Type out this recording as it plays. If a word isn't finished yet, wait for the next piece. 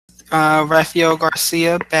Rafael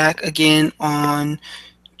Garcia back again on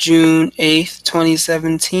June 8th,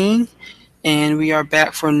 2017. And we are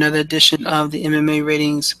back for another edition of the MMA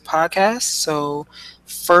Ratings podcast. So,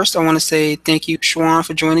 first, I want to say thank you, Schwan,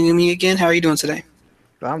 for joining me again. How are you doing today?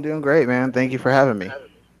 I'm doing great, man. Thank you for having me.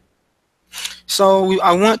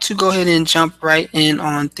 I want to go ahead and jump right in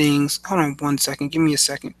on things. Hold on one second. Give me a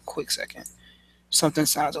second, quick second. Something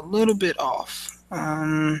sounds a little bit off.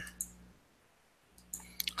 'Cause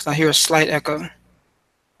I hear a slight echo.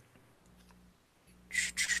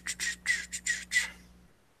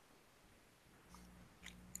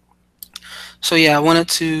 So yeah, I wanted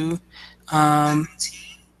to um,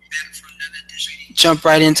 jump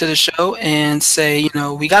right into the show and say,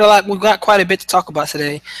 we got quite a bit to talk about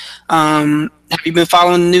today. Have you been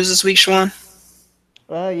following the news this week, Sean?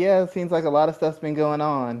 Yeah, it seems like a lot of stuff's been going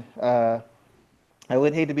on. I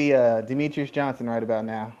would hate to be Demetrius Johnson right about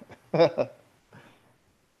now. That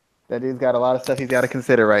dude's got a lot of stuff he's got to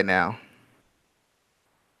consider right now.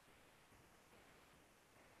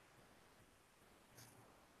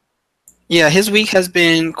 Yeah, his week has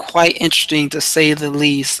been quite interesting to say the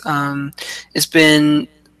least. It's been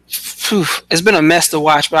it's been a mess to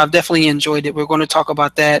watch, but I've definitely enjoyed it. We're going to talk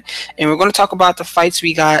about that, and we're going to talk about the fights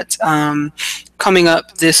we got coming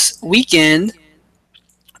up this weekend.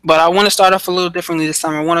 But I want to start off a little differently this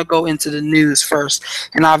time. I want to go into the news first,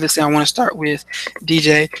 and obviously, I want to start with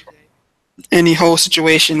DJ and the whole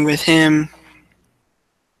situation with him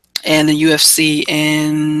and the UFC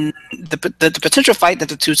and the potential fight that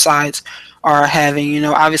the two sides are having.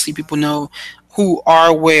 Obviously, people know who are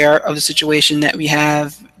aware of the situation that we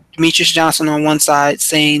have. Demetrius Johnson on one side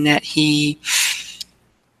saying that he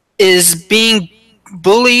is being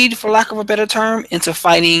bullied, for lack of a better term, into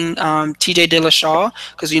fighting TJ Dillashaw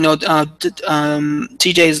because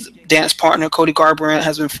TJ's dance partner Cody Garbrandt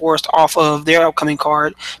has been forced off of their upcoming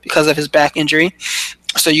card because of his back injury.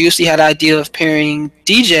 So UFC had the idea of pairing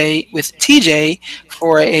DJ with TJ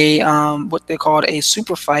for a what they called a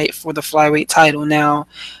super fight for the flyweight title. Now,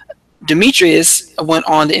 Demetrius went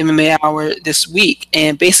on the MMA Hour this week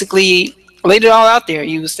and basically laid it all out there.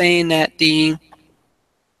 He was saying that the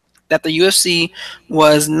UFC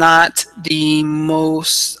was not the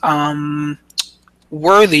most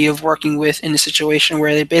worthy of working with in a situation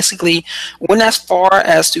where they basically went as far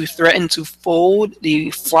as to threaten to fold the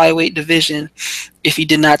flyweight division if he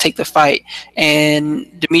did not take the fight.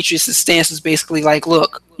 And Demetrius' stance is basically like,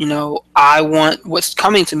 look, I want what's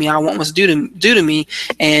coming to me. I want what's due to me.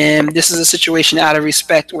 And this is a situation out of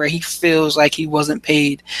respect where he feels like he wasn't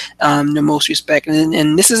paid the most respect.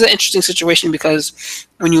 And this is an interesting situation because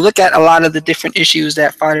when you look at a lot of the different issues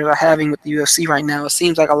that fighters are having with the UFC right now, it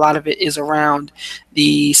seems like a lot of it is around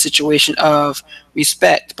the situation of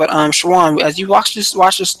respect. But Shawan, as you watch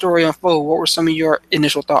this story unfold, what were some of your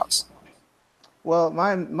initial thoughts? Well,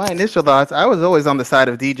 my initial thoughts, I was always on the side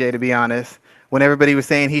of DJ, to be honest. When everybody was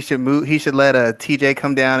saying he should let a TJ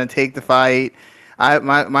come down and take the fight.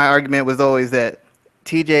 My argument was always that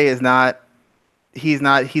TJ is not he's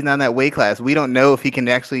not in that weight class. We don't know if he can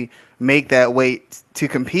actually make that weight to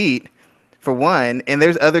compete, for one. And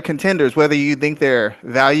there's other contenders, whether you think they're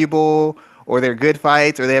valuable or they're good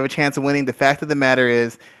fights or they have a chance of winning. The fact of the matter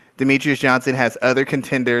is, Demetrius Johnson has other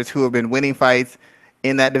contenders who have been winning fights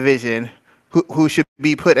in that division who should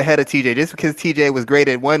be put ahead of TJ. Just because TJ was great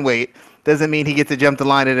at one weight doesn't mean he gets to jump the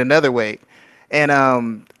line at another weight. And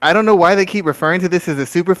I don't know why they keep referring to this as a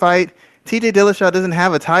super fight. TJ Dillashaw doesn't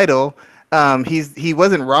have a title. He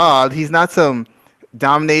wasn't robbed. He's not some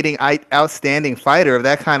dominating, outstanding fighter of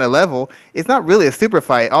that kind of level. It's not really a super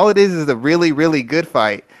fight. All it is a really, really good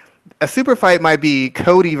fight. A super fight might be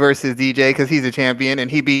Cody versus DJ because he's a champion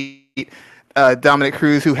and he beat Dominic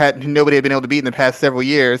Cruz, who nobody had been able to beat in the past several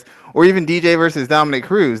years, or even DJ versus Dominic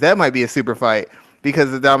Cruz. That might be a super fight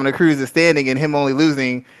because the Dominic Cruz is standing and him only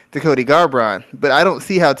losing to Cody Garbrandt. But I don't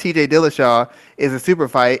see how TJ Dillashaw is a super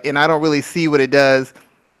fight, and I don't really see what it does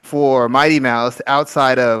for Mighty Mouse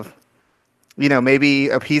outside of, maybe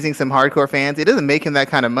appeasing some hardcore fans. It doesn't make him that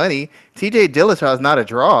kind of money. TJ Dillashaw is not a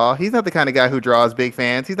draw. He's not the kind of guy who draws big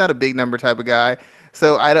fans. He's not a big number type of guy.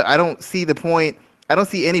 So I don't see the point. I don't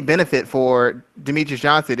see any benefit for Demetrius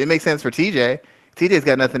Johnson. It makes sense for TJ. TJ's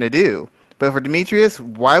got nothing to do. But for Demetrius,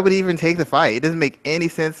 why would he even take the fight? It doesn't make any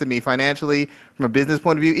sense to me financially, from a business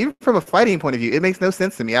point of view, even from a fighting point of view. It makes no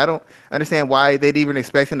sense to me. I don't understand why they'd even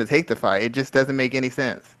expect him to take the fight. It just doesn't make any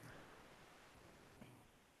sense.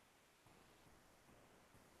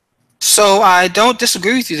 So I don't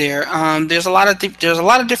disagree with you there. There's a lot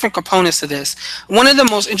of different components to this. One of the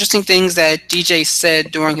most interesting things that DJ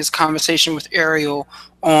said during his conversation with Ariel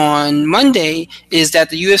on Monday is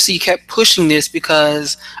that the UFC kept pushing this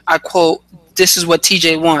because I quote, "This is what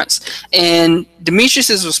TJ wants," and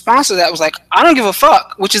Demetrius's response to that was like, "I don't give a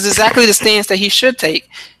fuck," which is exactly the stance that he should take.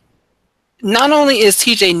 Not only is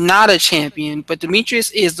TJ not a champion, but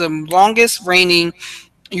Demetrius is the longest reigning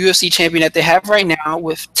UFC champion that they have right now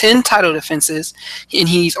with 10 title defenses, and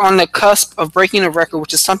he's on the cusp of breaking a record,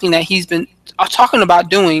 which is something that he's been talking about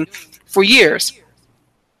doing for years.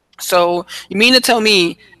 So you mean to tell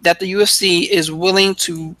me that the UFC is willing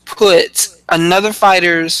to put another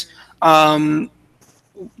fighter's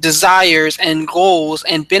desires and goals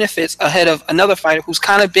and benefits ahead of another fighter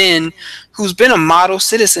who's been a model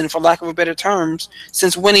citizen, for lack of a better terms,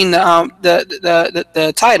 since winning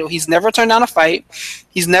the title. He's never turned down a fight.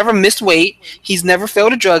 He's never missed weight. He's never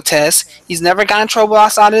failed a drug test. He's never gotten in trouble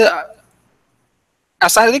outside of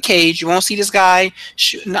the cage. You won't see this guy.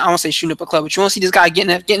 I won't say shooting up a club, but you won't see this guy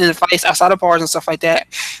getting in fights outside of bars and stuff like that.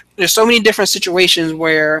 There's so many different situations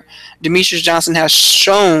where Demetrius Johnson has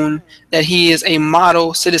shown that he is a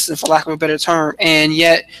model citizen, for lack of a better term, and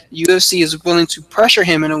yet UFC is willing to pressure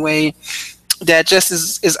him in a way that just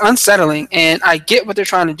is unsettling. And I get what they're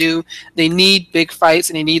trying to do. They need big fights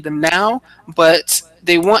and they need them now, but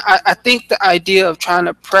I think the idea of trying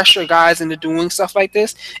to pressure guys into doing stuff like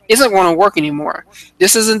this isn't going to work anymore.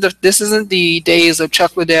 This isn't the days of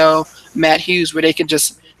Chuck Liddell, Matt Hughes, where they can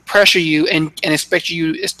just pressure you and expect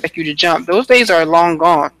you to jump. Those days are long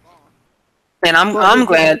gone. And I'm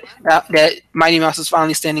glad that Mighty Mouse is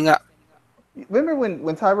finally standing up. Remember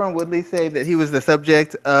when Tyron Woodley said that he was the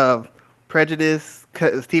subject of prejudice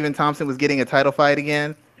because Stephen Thompson was getting a title fight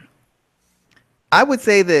again? I would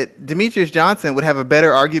say that Demetrius Johnson would have a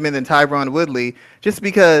better argument than Tyron Woodley, just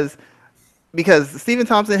because Stephen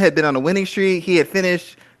Thompson had been on a winning streak. He had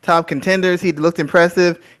finished top contenders. He looked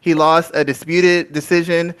impressive. He lost a disputed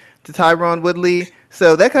decision to Tyron Woodley.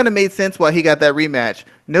 So that kind of made sense why he got that rematch.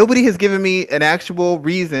 Nobody has given me an actual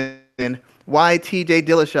reason why TJ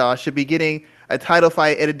Dillashaw should be getting a title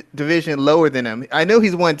fight at a division lower than him. I know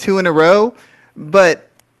he's won 2 in a row, but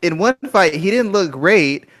in one fight he didn't look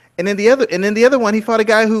great. And then the other one, he fought a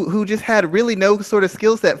guy who just had really no sort of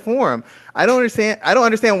skill set for him. I don't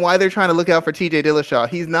understand why they're trying to look out for TJ Dillashaw.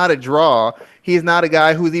 He's not a draw. He's not a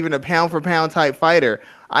guy who's even a pound for pound type fighter.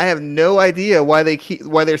 I have no idea why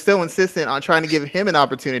they're so insistent on trying to give him an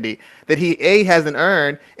opportunity that he A, hasn't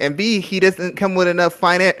earned, and B, he doesn't come with enough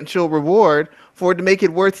financial reward for it to make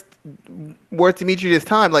it worth Demetrius'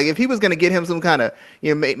 time. Like if he was going to get him some kind of,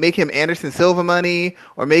 make him Anderson Silva money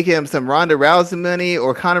or make him some Ronda Rousey money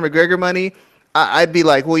or Conor McGregor money, I'd be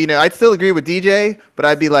like, well, I'd still agree with DJ, but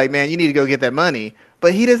I'd be like, man, you need to go get that money.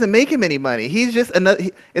 But he doesn't make him any money. He's just another.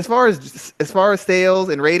 As far as sales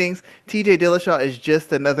and ratings, TJ Dillashaw is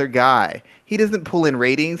just another guy. He doesn't pull in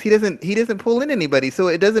ratings. He doesn't pull in anybody. So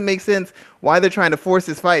it doesn't make sense why they're trying to force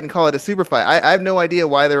this fight and call it a super fight. I have no idea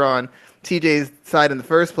why they're on TJ's side in the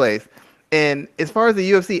first place. And as far as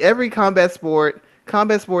the UFC, every combat sports,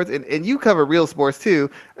 and you cover real sports too.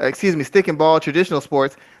 Stick and ball, traditional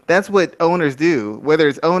sports. That's what owners do. Whether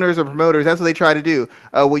it's owners or promoters, that's what they try to do.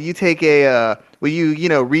 Will you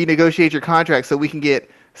renegotiate your contract so we can get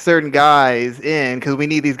certain guys in because we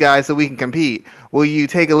need these guys so we can compete? Will you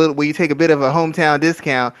take a bit of a hometown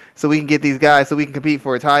discount so we can get these guys so we can compete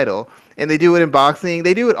for a title? And they do it in boxing.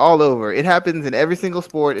 They do it all over. It happens in every single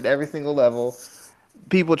sport at every single level.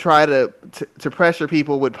 People try to pressure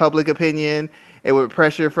people with public opinion and with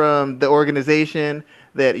pressure from the organization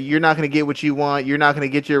that you're not going to get what you want. You're not going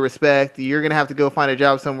to get your respect. You're going to have to go find a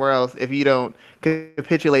job somewhere else if you don't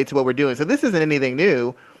capitulate to what we're doing. So this isn't anything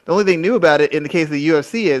new. The only thing new about it in the case of the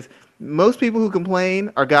UFC is most people who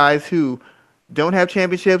complain are guys who don't have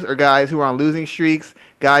championships or guys who are on losing streaks,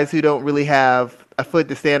 guys who don't really have a foot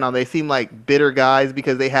to stand on. They seem like bitter guys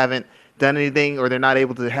because they haven't done anything or they're not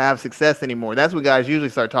able to have success anymore. That's when guys usually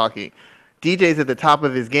start talking. DJ's at the top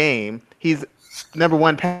of his game. He's number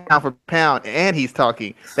one pound for pound, and he's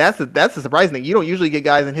talking. That's a surprising thing. You don't usually get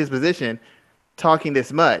guys in his position talking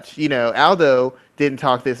this much. Aldo didn't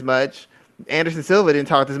talk this much. Anderson Silva didn't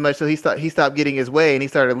talk this much, so he stopped getting his way and he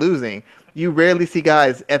started losing. You rarely see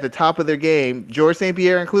guys at the top of their game, George St.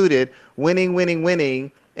 Pierre included,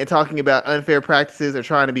 winning, and talking about unfair practices or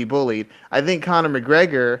trying to be bullied. I think Conor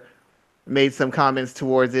McGregor made some comments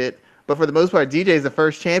towards it, but for the most part, DJ is the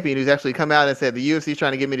first champion who's actually come out and said the UFC is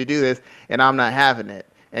trying to get me to do this, and I'm not having it.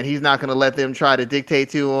 And he's not going to let them try to dictate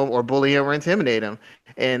to him or bully him or intimidate him.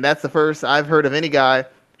 And that's the first I've heard of any guy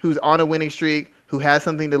who's on a winning streak, who has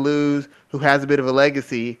something to lose, who has a bit of a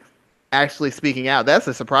legacy, actually speaking out. That's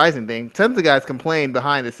a surprising thing. Tons of guys complain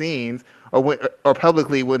behind the scenes or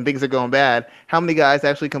publicly when things are going bad. How many guys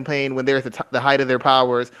actually complain when they're at the height of their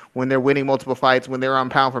powers, when they're winning multiple fights, when they're on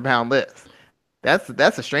pound for pound lists? That's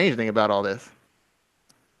a strange thing about all this.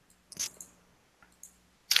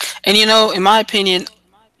 And in my opinion,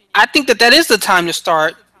 I think that is the time to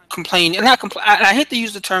start complaining. And I hate to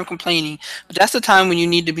use the term complaining, but that's the time when you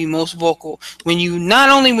need to be most vocal. When you not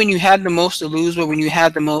only when you had the most to lose, but when you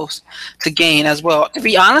had the most to gain as well. To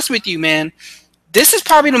be honest with you, man, this is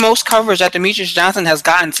probably the most coverage that Demetrious Johnson has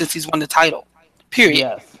gotten since he's won the title. Period.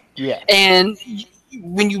 Yes. Yeah. And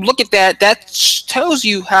when you look at that, that tells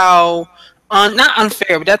you how not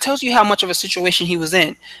unfair, but that tells you how much of a situation he was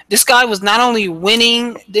in. This guy was not only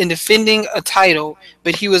winning and defending a title,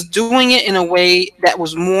 but he was doing it in a way that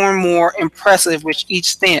was more and more impressive with each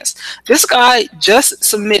stance. This guy just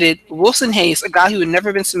submitted Wilson Hayes, a guy who had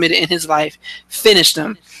never been submitted in his life, finished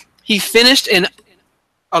him. He finished an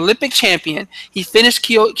Olympic champion. He finished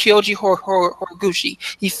Kyoji Horiguchi.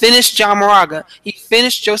 He finished John Moraga. He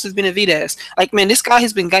finished Joseph Benavidez. Like, man, this guy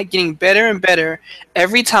has been getting better and better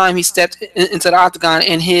every time he stepped into the octagon,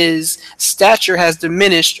 and his stature has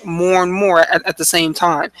diminished more and more at the same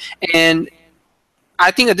time. And I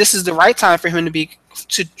think that this is the right time for him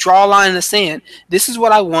to draw a line in the sand. This is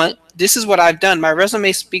what I want. This is what I've done. My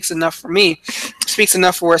resume speaks enough for me, speaks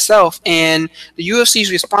enough for itself. And the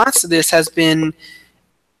UFC's response to this has been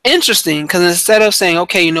interesting, because instead of saying,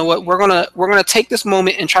 okay, you know what, we're gonna take this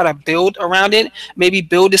moment and try to build around it, maybe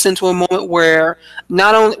build this into a moment where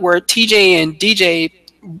not only where TJ and DJ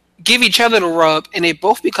give each other the rub and they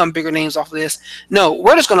both become bigger names off of this. No,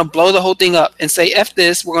 we're just gonna blow the whole thing up and say, F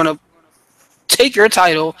this, we're gonna take your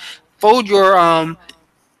title, fold your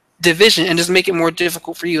division, and just make it more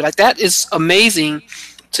difficult for you. Like, that is amazing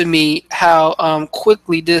to me, how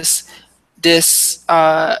quickly this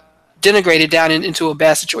denigrated down into a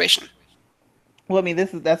bad situation. Well, I mean,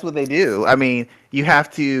 that's what they do. I mean, you have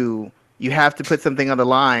to put something on the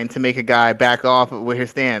line to make a guy back off of where he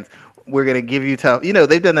stands. We're gonna give you tough.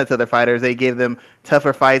 They've done that to other fighters. They gave them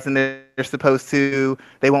tougher fights than they're supposed to.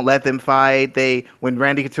 They won't let them fight. When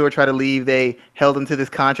Randy Couture tried to leave, they held him to this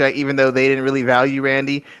contract, even though they didn't really value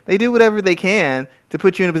Randy. They do whatever they can to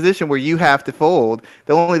put you in a position where you have to fold.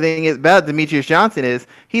 The only thing about Demetrious Johnson is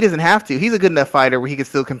he doesn't have to. He's a good enough fighter where he can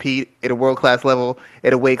still compete at a world-class level,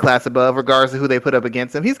 at a weight class above, regardless of who they put up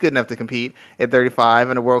against him. He's good enough to compete at 35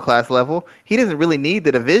 at a world-class level. He doesn't really need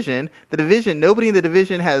the division. Nobody in the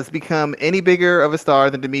division has become any bigger of a star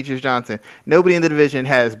than Demetrious Johnson. Nobody in the division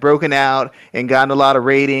has broken out and gotten a lot of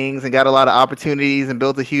ratings and got a lot of opportunities and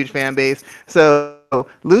built a huge fan base. So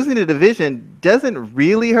losing the division doesn't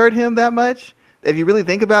really hurt him that much. If you really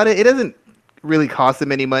think about it, it doesn't really cost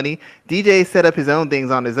him any money. DJ set up his own things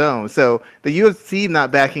on his own. So the UFC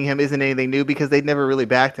not backing him isn't anything new, because they never really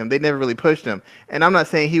backed him. They never really pushed him. And I'm not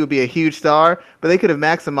saying he would be a huge star, but they could have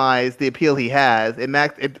maximized the appeal he has.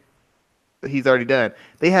 He's already done.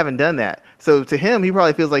 They haven't done that. So to him, he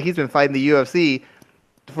probably feels like he's been fighting the UFC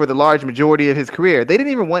for the large majority of his career. They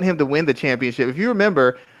didn't even want him to win the championship. If you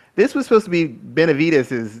remember, this was supposed to be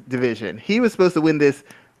Benavidez' division. He was supposed to win this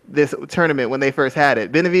tournament when they first had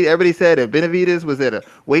it. Everybody said if Benavidez was at a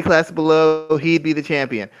weight class below, he'd be the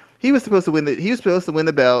champion. He was supposed to win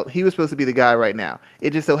the belt. He was supposed to be the guy right now. It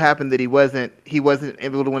just so happened that he wasn't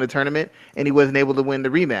able to win the tournament, and he wasn't able to win the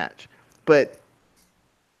rematch. But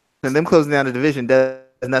them closing down the division does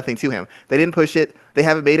nothing to him. They didn't push it. They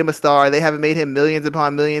haven't made him a star. They haven't made him millions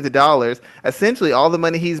upon millions of dollars. Essentially, all the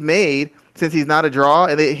money he's made since he's not a draw,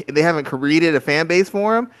 and they haven't created a fan base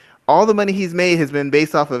for him, all the money he's made has been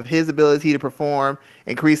based off of his ability to perform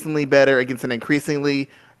increasingly better against an increasingly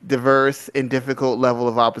diverse and difficult level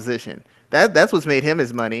of opposition. That's what's made him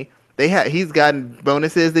his money. He's gotten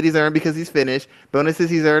bonuses that he's earned because he's finished, bonuses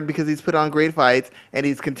he's earned because he's put on great fights, and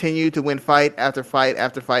he's continued to win fight after fight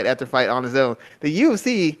after fight after fight on his own. The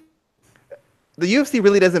UFC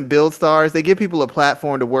really doesn't build stars. They give people a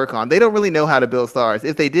platform to work on. They don't really know how to build stars.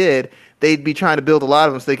 If they did, they'd be trying to build a lot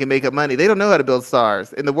of them so they can make up money. They don't know how to build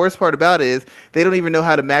stars. And the worst part about it is they don't even know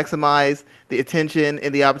how to maximize the attention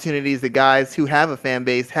and the opportunities that guys who have a fan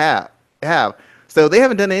base have. So they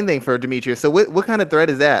haven't done anything for Demetrious. So what kind of threat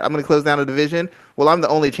is that? I'm going to close down a division? Well, I'm the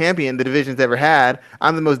only champion the division's ever had.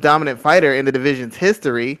 I'm the most dominant fighter in the division's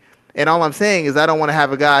history. And all I'm saying is I don't want to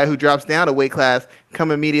have a guy who drops down a weight class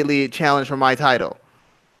come immediately challenge for my title.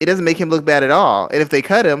 It doesn't make him look bad at all. And if they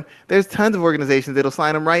cut him, there's tons of organizations that'll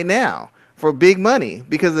sign him right now for big money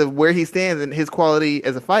because of where he stands and his quality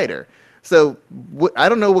as a fighter. So I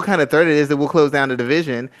don't know what kind of threat it is that will close down the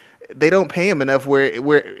division. They don't pay him enough where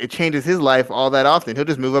it changes his life all that often. He'll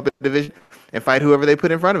just move up a division. and fight whoever they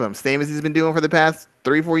put in front of him. Same as he's been doing for the past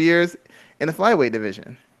 3-4 years in the flyweight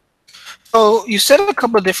division. So you said a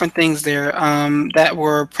couple of different things there that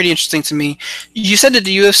were pretty interesting to me. You said that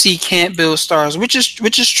the UFC can't build stars, which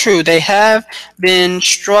is true. They have been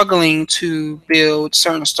struggling to build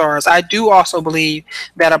certain stars. I do also believe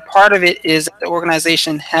that a part of it is that the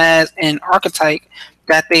organization has an archetype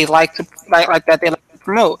that they like to like that they like to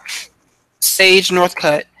promote. Sage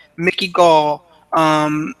Northcutt, Mickey Gall,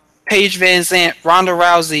 Paige Van Zant, Ronda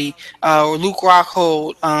Rousey, Luke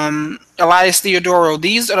Rockhold, Elias Theodoro.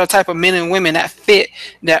 These are the type of men and women that fit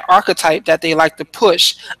that archetype that they like to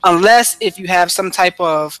push. Unless if you have some type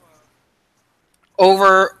of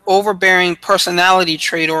overbearing personality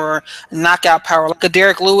trait or knockout power, like a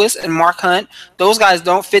Derek Lewis and Mark Hunt. Those guys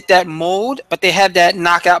don't fit that mold, but they have that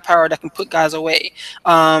knockout power that can put guys away.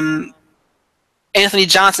 Anthony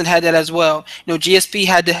Johnson had that as well. GSP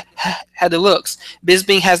had the looks.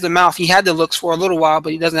 Bisping has the mouth. He had the looks for a little while,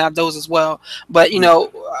 but he doesn't have those as well. But they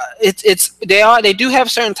do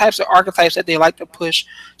have certain types of archetypes that they like to push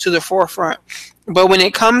to the forefront. But when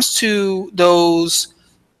it comes to those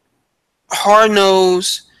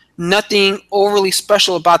hard-nosed, nothing overly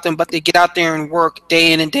special about them, but they get out there and work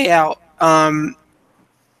day in and day out.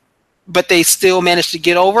 But they still manage to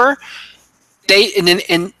get over. And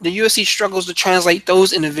the UFC struggles to translate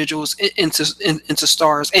those individuals into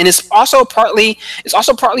stars, and it's also partly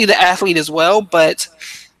the athlete as well, but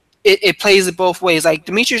it plays it both ways. Like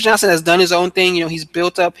Demetrius Johnson has done his own thing. He's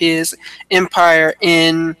built up his empire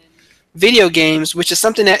in video games, which is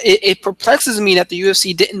something that it perplexes me that the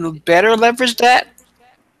UFC didn't better leverage that.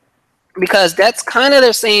 Because that's kind of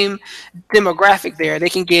the same demographic there. They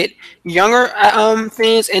can get younger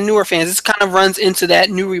fans and newer fans. This kind of runs into that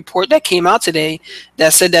new report that came out today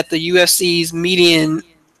that said that the UFC's median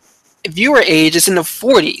viewer age is in the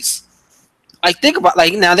 40s. Like, think about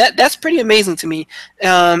now that's pretty amazing to me.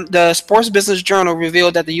 The Sports Business Journal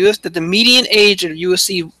revealed that the median age of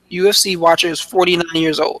UFC watcher is 49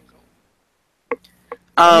 years old.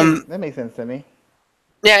 That makes sense to me.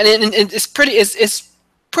 Yeah, and it's pretty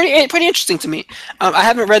interesting to me. I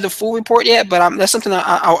haven't read the full report yet, but that's something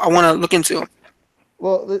I want to look into.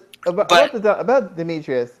 Well, about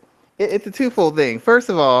Demetrius, it's a twofold thing. First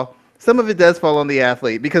of all, some of it does fall on the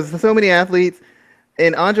athlete because so many athletes,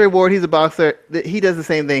 and Andre Ward, he's a boxer, he does the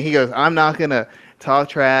same thing. He goes, I'm not going to talk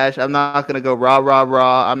trash. I'm not going to go rah, rah,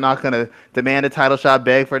 rah. I'm not going to demand a title shot,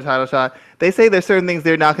 beg for a title shot. They say there's certain things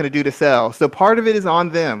they're not going to do to sell. So part of it is on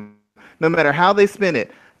them, no matter how they spin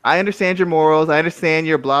it. I understand your morals. I understand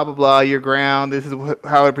your blah, blah, blah, your ground. This is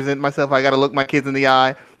how I present myself. I got to look my kids in the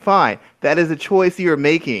eye. Fine. That is a choice you're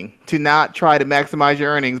making to not try to maximize your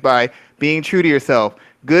earnings by being true to yourself.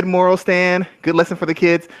 Good moral stand, good lesson for the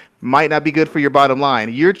kids, might not be good for your bottom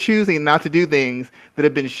line. You're choosing not to do things that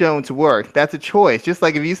have been shown to work. That's a choice. Just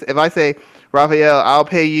like if I say, Raphael, I'll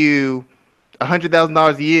pay you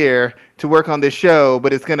 $100,000 a year to work on this show,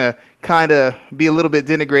 but it's going to kind of be a little bit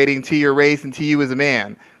denigrating to your race and to you as a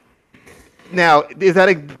man. Now, is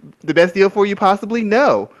that the best deal for you? Possibly,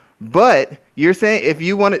 no. But you're saying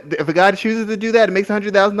if a guy chooses to do that and makes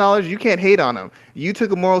 $100,000, you can't hate on him. You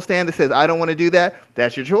took a moral stand that says I don't want to do that.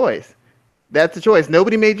 That's your choice. That's the choice.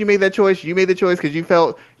 Nobody made you make that choice. You made the choice because you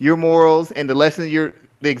felt your morals and the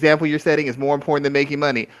example you're setting is more important than making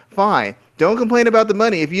money. Fine. Don't complain about the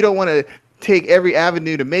money if you don't want to take every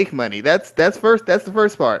avenue to make money. That's the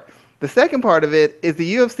first part. The second part of it is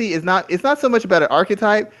the UFC it's not so much about an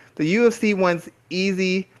archetype. The UFC wants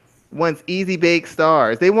easy baked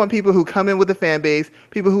stars. They want people who come in with a fan base,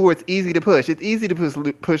 people who it's easy to push. It's easy to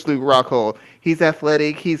push Luke Rockhold. He's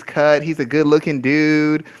athletic, he's cut, he's a good-looking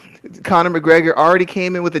dude. Conor McGregor already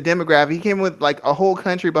came in with a demographic. He came in with like a whole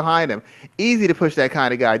country behind him. Easy to push that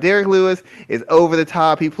kind of guy. Derek Lewis is over the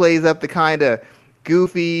top. He plays up the kind of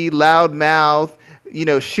goofy, loud mouth,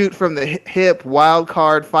 shoot from the hip, wild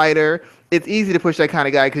card fighter. It's easy to push that kind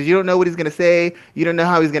of guy because you don't know what he's going to say. You don't know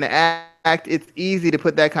how he's going to act. It's easy to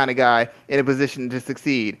put that kind of guy in a position to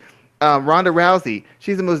succeed. Ronda Rousey,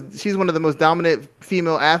 she's one of the most dominant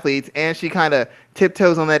female athletes, and she kind of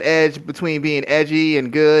tiptoes on that edge between being edgy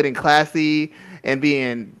and good and classy and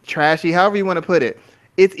being trashy, however you want to put it.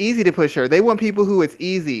 It's easy to push her. They want people who it's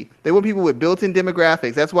easy. They want people with built-in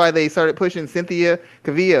demographics. That's why they started pushing Cynthia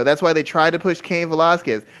Calvillo. That's why they tried to push Cain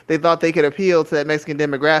Velasquez. They thought they could appeal to that Mexican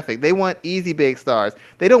demographic. They want easy big stars.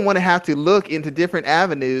 They don't want to have to look into different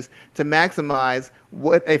avenues to maximize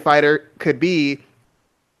what a fighter could be.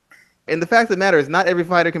 And the fact of the matter is not every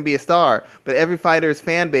fighter can be a star, but every fighter's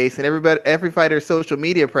fan base and every fighter's social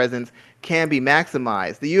media presence can be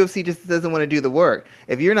maximized. The UFC just doesn't want to do the work.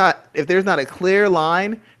 If there's not a clear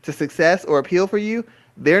line to success or appeal for you,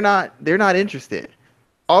 They're not interested.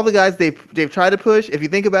 All the guys they've tried to push, if you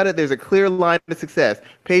think about it, there's a clear line of success.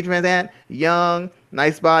 Paige Van Zandt, young,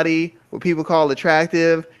 nice body, what people call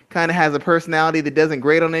attractive, kind of has a personality that doesn't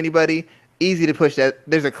grate on anybody. Easy to push that.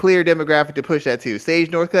 There's a clear demographic to push that to. Sage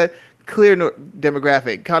Northcutt, clear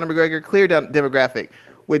demographic. Conor McGregor, clear demographic.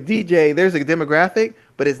 With DJ, there's a demographic,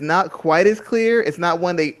 but it's not quite as clear. It's not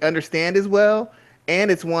one they understand as well, and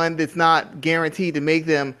it's one that's not guaranteed to make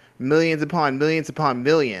them millions upon millions upon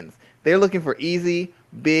millions. They're looking for easy,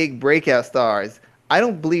 big breakout stars. I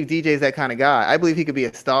don't believe DJ's that kind of guy. I believe he could be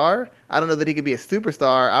a star. I don't know that he could be a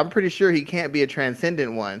superstar. I'm pretty sure he can't be a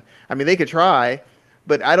transcendent one. I mean, they could try,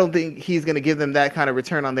 but I don't think he's going to give them that kind of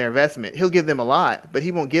return on their investment. He'll give them a lot, but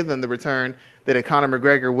he won't give them the return that a Conor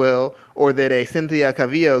McGregor will, or that a Cynthia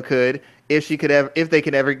Calvillo could, if they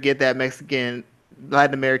could ever get that Mexican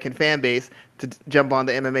Latin American fan base to jump on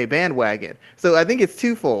the MMA bandwagon. So I think it's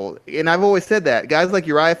twofold, and I've always said that guys like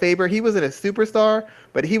Uriah Faber, he wasn't a superstar,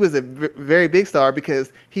 but he was a very big star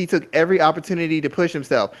because he took every opportunity to push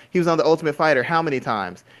himself. He was on The Ultimate Fighter how many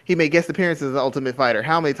times? He made guest appearances on The Ultimate Fighter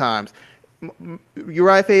how many times?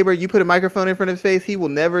 Uriah Faber, you put a microphone in front of his face, he will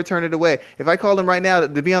never turn it away. If I called him right now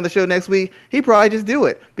to be on the show next week, he'd probably just do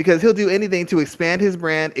it because he'll do anything to expand his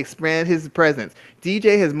brand, expand his presence.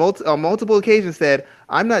 DJ has on multiple occasions said,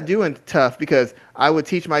 I'm not doing tough because I would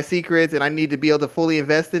teach my secrets and I need to be able to fully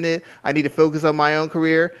invest in it. I need to focus on my own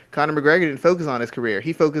career. Conor McGregor didn't focus on his career.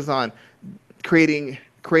 He focused on creating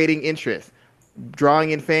interest, drawing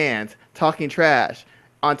in fans, talking trash.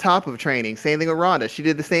 On top of training. Same thing with Ronda. She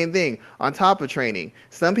did the same thing on top of training.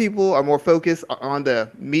 Some people are more focused on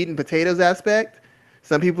the meat and potatoes aspect.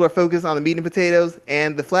 Some people are focused on the meat and potatoes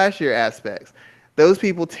and the flashier aspects. Those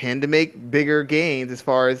people tend to make bigger gains as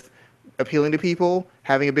far as appealing to people,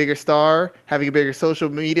 having a bigger star, having a bigger social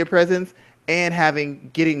media presence,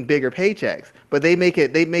 and getting bigger paychecks. But they make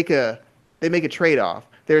a trade-off.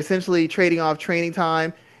 They're essentially trading off training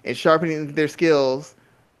time and sharpening their skills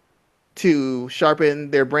to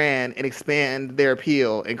sharpen their brand and expand their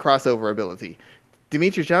appeal and crossover ability.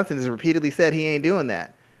 Demetrious Johnson has repeatedly said he ain't doing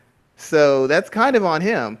that. So that's kind of on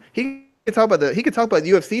him. He could talk about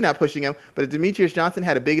UFC not pushing him, but if Demetrious Johnson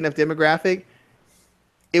had a big enough demographic,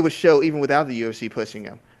 it would show even without the UFC pushing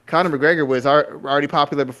him. Conor McGregor was already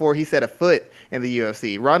popular before he set a foot in the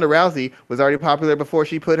UFC. Ronda Rousey was already popular before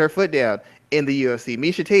she put her foot down in the UFC.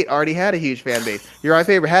 Miesha Tate already had a huge fan base. Uriah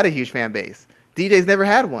Faber had a huge fan base. DJ's never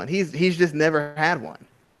had one. He's just never had one.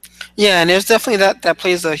 Yeah, and there's definitely that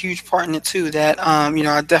plays a huge part in it too. That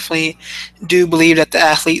I definitely do believe that the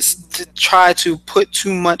athletes try to put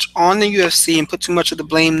too much on the UFC and put too much of the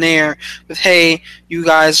blame there. With hey, you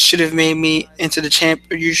guys should have made me into the champ.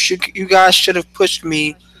 You guys should have pushed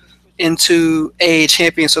me into a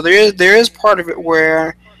champion. So there is part of it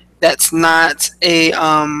where that's not it's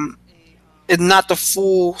not the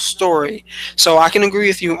full story. So I can agree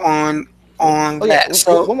with you on that. Yeah.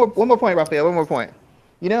 So one more point, Raphael. One more point.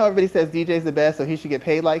 You know, everybody says DJ's the best, so he should get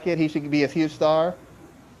paid like it. He should be a huge star.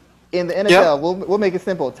 In the NFL, we'll make it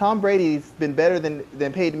simple. Tom Brady's been better than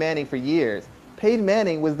Peyton Manning for years. Peyton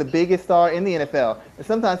Manning was the biggest star in the NFL, and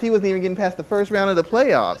sometimes he wasn't even getting past the first round of the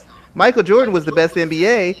playoffs. Michael Jordan was the best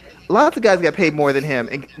NBA. Lots of guys got paid more than him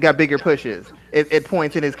and got bigger pushes at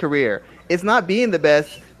points in his career. It's not being the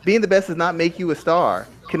best. Being the best does not make you a star.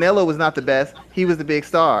 Canelo was not the best. He was the big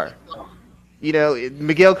star. You know,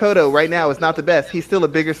 Miguel Cotto right now is not the best. He's still a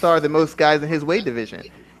bigger star than most guys in his weight division.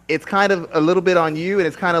 It's kind of a little bit on you, and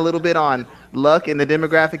it's kind of a little bit on luck and the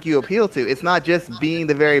demographic you appeal to. It's not just being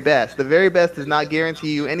the very best. The very best does not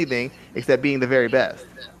guarantee you anything except being the very best.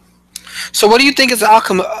 So what do you think is the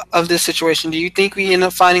outcome of this situation? Do you think we end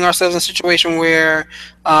up finding ourselves in a situation where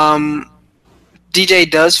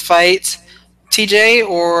DJ does fight TJ,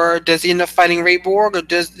 or does he end up fighting Ray Borg, or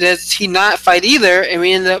does he not fight either, and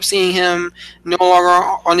we end up seeing him no longer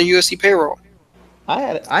on the UFC payroll?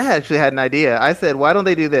 I actually had an idea. I said, why don't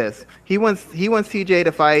they do this? He wants TJ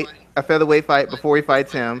to fight a featherweight fight before he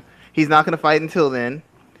fights him. He's not going to fight until then.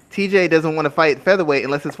 TJ doesn't want to fight featherweight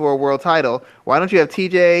unless it's for a world title. Why don't you have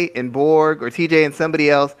TJ and Borg, or TJ and somebody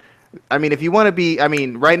else? I mean, if you want to be,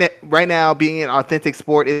 right now being an authentic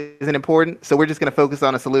sport isn't important, so we're just going to focus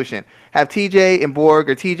on a solution. Have TJ and Borg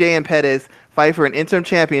or TJ and Pettis fight for an interim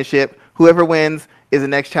championship. Whoever wins is the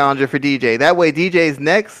next challenger for DJ. That way,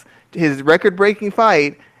 his record-breaking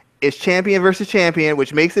fight is champion versus champion,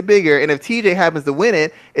 which makes it bigger. And if TJ happens to win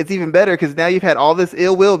it, it's even better because now you've had all this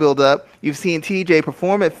ill will build up. You've seen TJ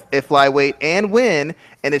perform at flyweight and win,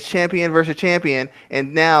 and it's champion versus champion.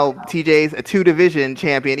 And now TJ's a 2-division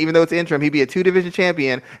champion. Even though it's interim, he'd be a 2-division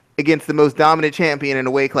champion against the most dominant champion in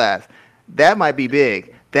a weight class. That might be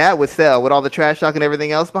big. that would sell with all the trash talk and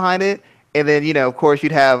everything else behind it. And then, of course,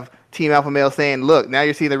 you'd have Team Alpha Male saying, "Look, now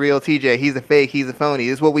you're seeing the real TJ. He's a fake. He's a phony.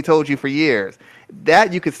 This is what we told you for years."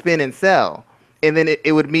 That you could spin and sell, and then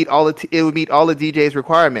it would meet all the DJ's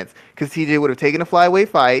requirements because TJ would have taken a flyweight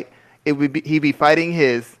fight. He'd be fighting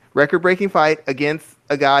his record-breaking fight against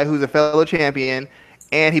a guy who's a fellow champion,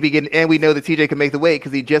 and and we know that TJ can make the weight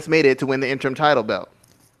because he just made it to win the interim title belt.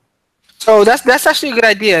 So that's actually a good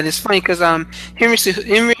idea, and it's funny because Henry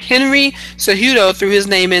Cejudo threw his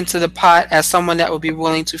name into the pot as someone that would be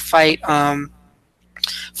willing to fight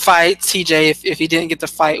TJ if he didn't get the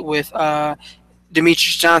fight with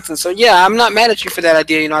Demetrius Johnson. So yeah, I'm not mad at you for that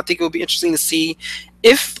idea. I think it would be interesting to see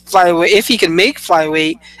if he can make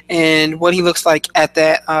flyweight and what he looks like at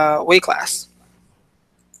that weight class.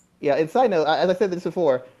 Yeah, and side note, as I said this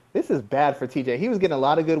before, this is bad for TJ. He was getting a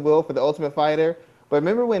lot of goodwill for the Ultimate Fighter. But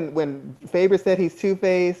remember when Faber said he's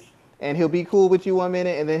two-faced and he'll be cool with you 1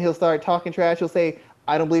 minute and then he'll start talking trash. He'll say,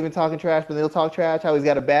 "I don't believe in talking trash," but then he'll talk trash. How he's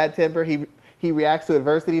got a bad temper. He reacts to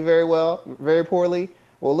adversity very poorly.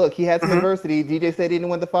 Well, look, he had some adversity. DJ said he didn't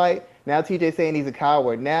win the fight. Now TJ saying he's a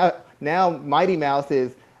coward. Now Mighty Mouse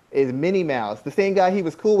is Minnie Mouse, the same guy he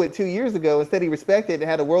was cool with 2 years ago and said he respected and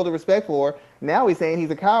had a world of respect for. Now he's saying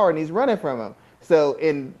he's a coward and he's running from him. So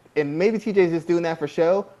and maybe TJ's just doing that for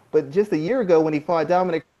show. But just a year ago when he fought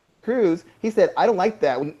Dominic Cruz, he said, "I don't like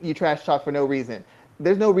that when you trash talk for no reason.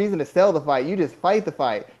 There's no reason to sell the fight. You just fight the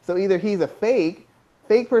fight." So either he's a fake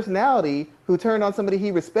personality who turned on somebody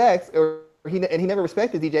he respects, he never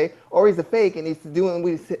respected DJ, or he's a fake and he's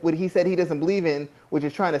doing what he said he doesn't believe in, which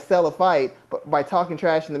is trying to sell a fight by talking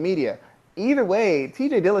trash in the media. Either way,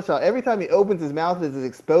 TJ Dillashaw, every time he opens his mouth, is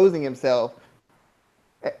exposing himself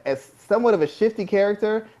as somewhat of a shifty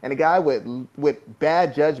character and a guy with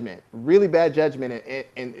bad judgment, really bad judgment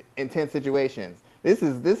in intense situations. This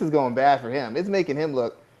is going bad for him. It's making him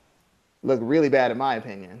look really bad, in my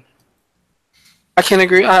opinion. I can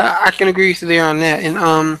agree. I can agree with you there on that.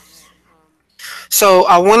 And so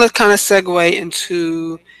I want to kind of segue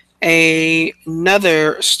into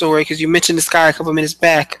another story because you mentioned this guy a couple minutes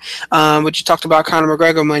back, but you talked about Conor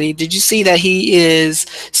McGregor money. Did you see that he is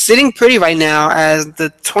sitting pretty right now as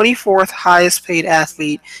the 24th highest paid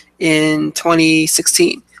athlete in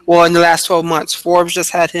 2016? Well, in the last 12 months, Forbes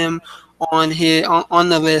just had him on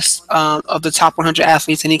the list of the top 100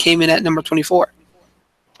 athletes, and he came in at number 24.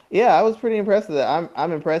 Yeah, I was pretty impressed with that.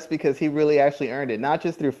 I'm impressed because he really actually earned it, not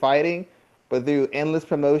just through fighting, but through endless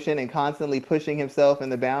promotion and constantly pushing himself in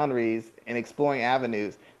the boundaries and exploring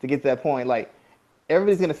avenues to get to that point. Like,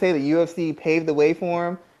 everybody's going to say the UFC paved the way for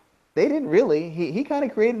him. They didn't really. He kind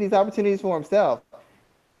of created these opportunities for himself.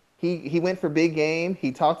 He went for big game.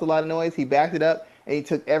 He talked a lot of noise. He backed it up, and he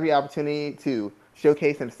took every opportunity to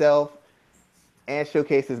showcase himself and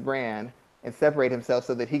showcase his brand and separate himself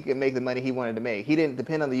so that he could make the money he wanted to make. He didn't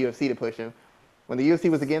depend on the UFC to push him. When the UFC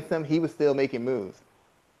was against him, he was still making moves.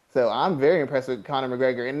 So I'm very impressed with Conor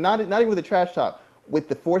McGregor, and not even with the trash talk, with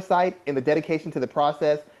the foresight and the dedication to the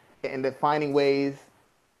process and the finding ways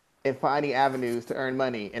and finding avenues to earn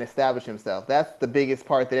money and establish himself. That's the biggest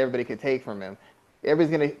part that everybody could take from him.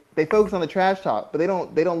 They focus on the trash talk, but they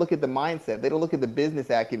don't look at the mindset. They don't look at the business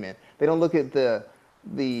acumen. They don't look at the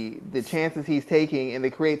chances he's taking and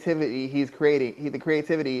the creativity he's creating, the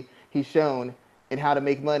creativity he's shown in how to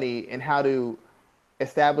make money and how to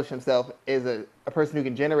establish himself as a person who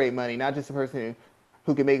can generate money, not just a person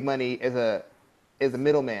who can make money as a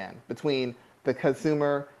middleman between the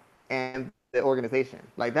consumer and the organization.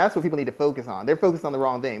 Like, that's what people need to focus on. They're focused on the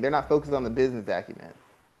wrong thing. They're not focused on the business acumen.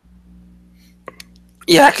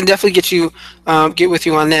 Yeah, I can definitely get with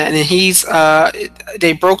you on that. And then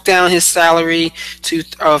they broke down his salary to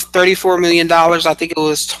 $34 million. I think it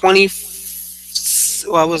was 20.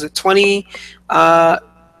 What was it? 20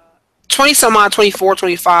 some odd, 24,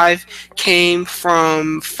 25 came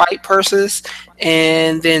from fight purses,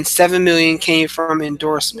 and then 7 million came from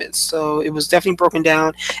endorsements. So it was definitely broken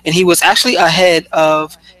down, and he was actually ahead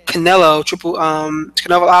of Canelo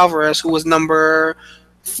Alvarez, who was number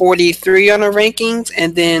 43 on the rankings,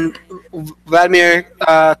 and then Vladimir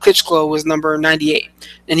Klitschko was number 98,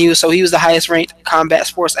 and he was the highest ranked combat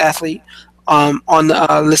sports athlete on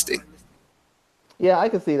the listing. Yeah, I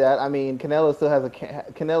can see that. I mean, Canelo,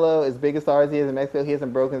 as big a star as he is in Mexico, he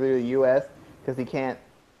hasn't broken through the U.S. because he can't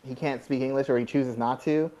speak English, or he chooses not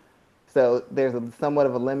to. So there's somewhat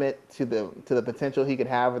of a limit to the potential he could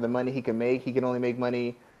have or the money he can make. He can only make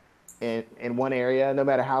money in one area, no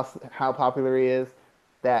matter how popular he is.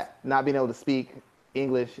 That not being able to speak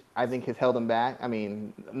English, I think, has held him back. I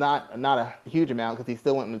mean, not a huge amount because he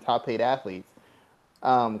still went in the top paid athletes.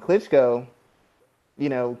 Klitschko,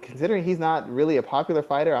 considering he's not really a popular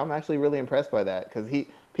fighter, I'm actually really impressed by that because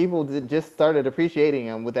people just started appreciating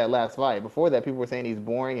him with that last fight. Before that, people were saying he's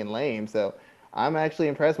boring and lame. So I'm actually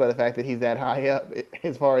impressed by the fact that he's that high up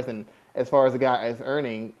as far as the guy is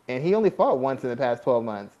earning, and he only fought once in the past 12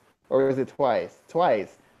 months, or is it twice?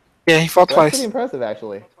 Twice. Yeah, he fought So that's pretty twice. impressive,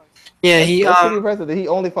 actually. Yeah, That's he that's pretty impressive that he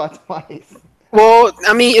only fought twice. Well,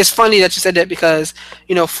 I mean, it's funny that you said that because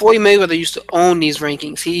Floyd Mayweather used to own these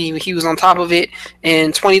rankings. He was on top of it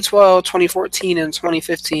in 2012, 2014, and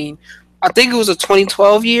 2015. I think it was a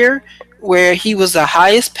 2012 year where he was the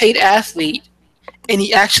highest paid athlete and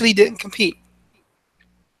he actually didn't compete.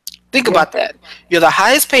 Think Yeah, about that. You're the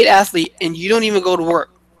highest paid athlete and you don't even go to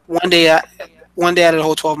work one day out, one day out of the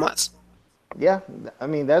whole 12 months. yeah. I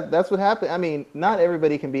mean that's what happened. I mean, not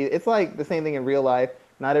everybody can be. It's like the same thing in real life.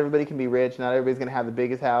 Not everybody can be rich. Not everybody's gonna have the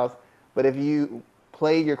biggest house. But if you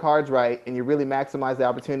play your cards right and you really maximize the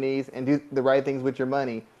opportunities and do the right things with your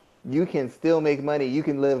money, you can still make money. You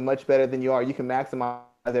can live much better than you are. You can maximize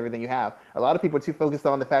everything you have. A lot of people are too focused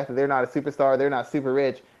on the fact that they're not a superstar, they're not super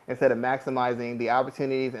rich, instead of maximizing the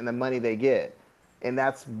opportunities and the money they get. And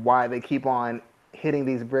that's why they keep on hitting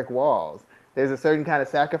these brick walls. There's a certain kind of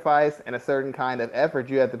sacrifice and a certain kind of effort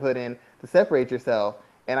you have to put in to separate yourself.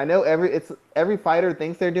 And I know every fighter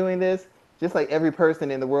thinks they're doing this, just like every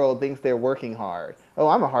person in the world thinks they're working hard. Oh,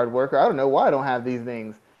 I'm a hard worker. I don't know why I don't have these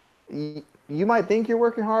things. You might think you're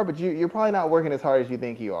working hard, but you're probably not working as hard as you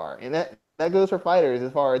think you are. And that goes for fighters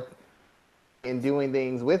as far as in doing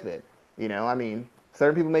things with it. I mean,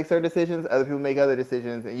 certain people make certain decisions, other people make other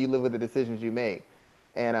decisions, and you live with the decisions you make.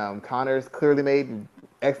 And Connor's clearly made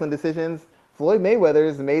excellent decisions. Floyd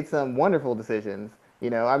Mayweather's made some wonderful decisions.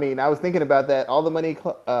 I mean, I was thinking about that. All the money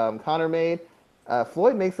Connor made,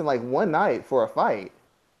 Floyd makes in like one night for a fight.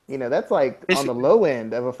 That's like on the low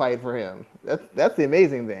end of a fight for him. That's the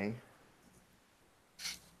amazing thing.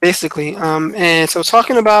 Basically. And so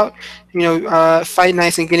talking about, fight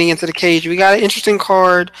nights and getting into the cage, we got an interesting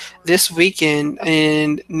card this weekend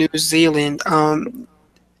in New Zealand.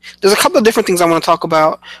 There's a couple of different things I want to talk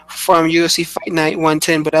about from UFC Fight Night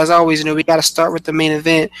 110, but as always, we got to start with the main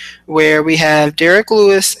event where we have Derek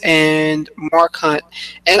Lewis and Mark Hunt.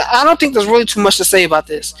 And I don't think there's really too much to say about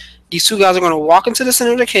this. These two guys are going to walk into the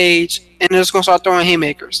center of the cage and they're just going to start throwing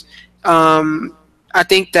haymakers. I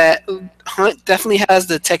think that Hunt definitely has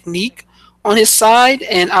the technique on his side,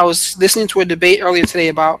 and I was listening to a debate earlier today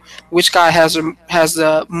about which guy has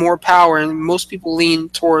the more power, and most people lean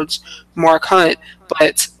towards Mark Hunt.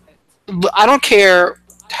 But I don't care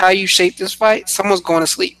how you shape this fight; someone's going to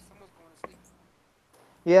sleep.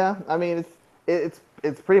 Yeah, I mean it's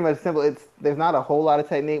pretty much simple. There's not a whole lot of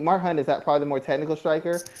technique. Mark Hunt is probably the more technical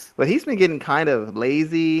striker, but he's been getting kind of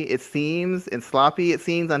lazy, it seems, and sloppy, it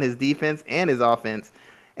seems, on his defense and his offense.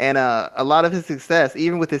 And a lot of his success,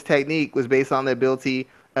 even with his technique, was based on the ability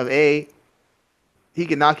of A, he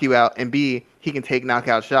can knock you out, and B, he can take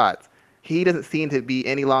knockout shots. He doesn't seem to be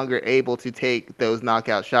any longer able to take those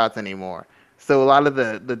knockout shots anymore. So a lot of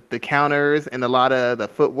the counters and a lot of the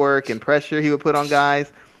footwork and pressure he would put on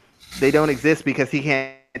guys, they don't exist because he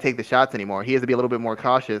can't take the shots anymore. He has to be a little bit more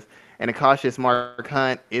cautious. And a cautious Mark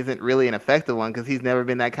Hunt isn't really an effective one because he's never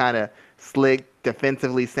been that kind of slick,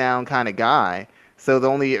 defensively sound kind of guy. So the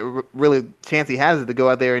only really chance he has is to go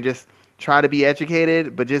out there and just try to be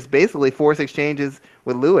educated, but just basically force exchanges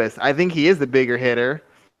with Lewis. I think he is the bigger hitter.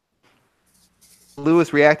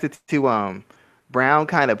 Lewis reacted to Brown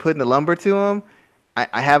kind of putting the lumber to him.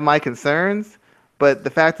 I have my concerns, but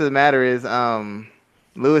the fact of the matter is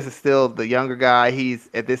Lewis is still the younger guy.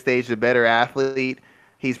 He's at this stage the better athlete.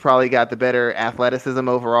 He's probably got the better athleticism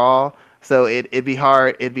overall. So it'd be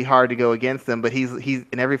hard to go against him. But he's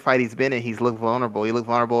in every fight he's been in, he's looked vulnerable. He looked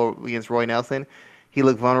vulnerable against Roy Nelson. He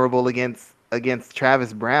looked vulnerable against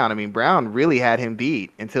Travis Brown. I mean, Brown really had him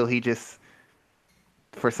beat until he just,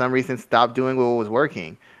 for some reason, stopped doing what was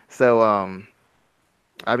working. So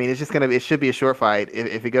I mean, it should be a short fight.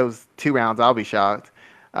 If it goes 2 rounds, I'll be shocked.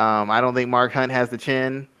 I don't think Mark Hunt has the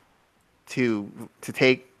chin to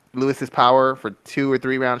take Lewis's power for 2 or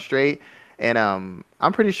 3 rounds straight. And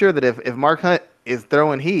I'm pretty sure that if Mark Hunt is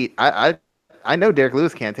throwing heat, I know Derek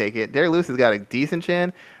Lewis can't take it. Derek Lewis has got a decent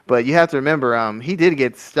chin, but you have to remember he did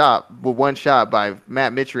get stopped with one shot by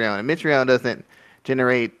Matt Mitrione, and Mitrione doesn't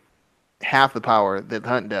generate half the power that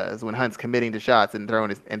Hunt does when Hunt's committing to shots and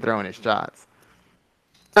throwing his shots.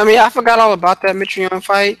 I mean, I forgot all about that Mitrione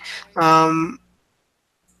fight. The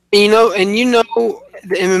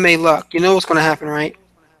MMA luck. You know what's going to happen, right?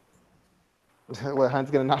 What, Hunt's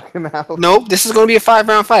gonna knock him out? Nope. This is going to be a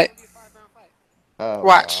 5-round fight. Oh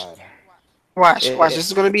Watch. God. Watch. This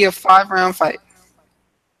is going to be a 5-round fight.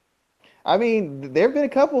 I mean, there have been a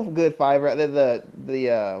couple of good five. What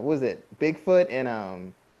was it, Bigfoot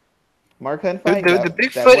and Mark Hunt The, fight? the the That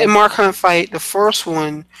Bigfoot and was. Mark Hunt fight, the first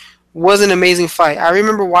one, was an amazing fight. I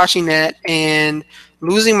remember watching that and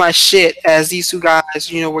losing my shit as these two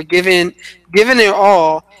guys, were giving their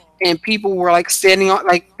all, and people were like standing on.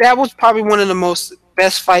 Like that was probably one of the most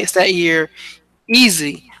best fights that year,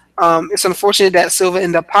 easy. It's unfortunate that Silva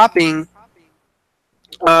ended up popping,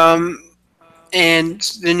 um, and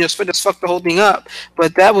then just fucked the whole thing up.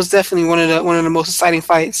 But that was definitely one of the most exciting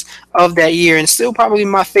fights of that year, and still probably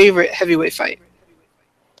my favorite heavyweight fight.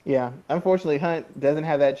 Yeah, unfortunately, Hunt doesn't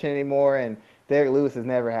have that chin anymore, and Derek Lewis has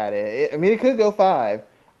never had it. I mean, it could go five.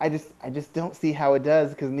 I just don't see how it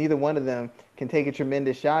does because neither one of them can take a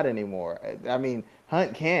tremendous shot anymore. I mean,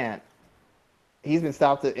 Hunt can't. He's been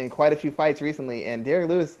stopped in quite a few fights recently, and Derek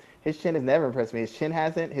Lewis, his chin has never impressed me. His chin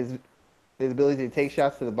hasn't. His ability to take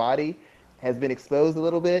shots to the body has been exposed a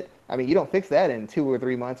little bit. I mean, you don't fix that in 2 or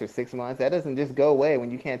 3 months or 6 months. That doesn't just go away when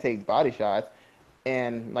you can't take body shots.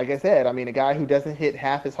 And like I said, I mean, a guy who doesn't hit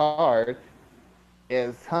half as hard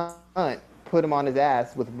as Hunt put him on his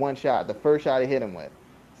ass with one shot, the first shot he hit him with.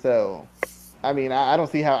 So, I mean, I don't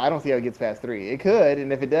see how it gets past three. It could,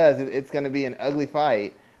 and if it does, it's going to be an ugly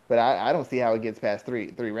fight. But I don't see how it gets past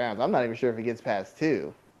three rounds. I'm not even sure if it gets past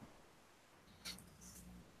two.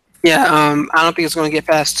 Yeah, I don't think it's going to get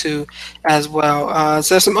past two as well.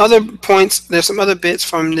 So there's some other points. There's some other bits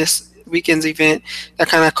from this weekend's event that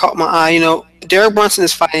kind of caught my eye. Derek Brunson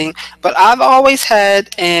is fighting, but I've always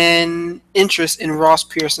had an interest in Ross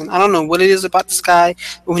Pearson. I don't know what it is about this guy,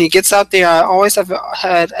 but when he gets out there, I always have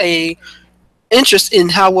had a interest in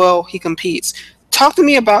how well he competes. Talk to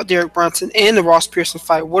me about Derek Brunson and the Ross Pearson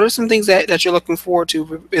fight. What are some things that you're looking forward to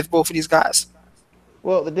with both of these guys?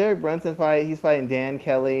 Well, the Derek Brunson fight, he's fighting Dan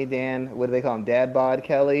Kelly. Dan, what do they call him? Dad Bod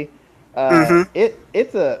Kelly. Mm-hmm.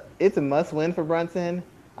 It's a must win for Brunson.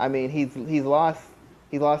 I mean, he lost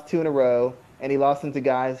two in a row, and he lost them to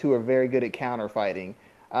guys who are very good at counter fighting.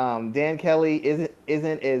 Dan Kelly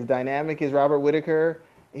isn't as dynamic as Robert Whitaker.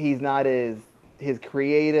 He's not as his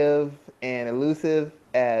creative and elusive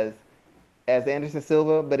as Anderson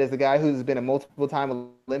Silva, but as a guy who's been a multiple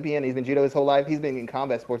time Olympian, he's been judo his whole life. He's been in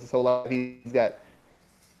combat sports his whole life.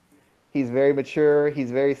 He's very mature.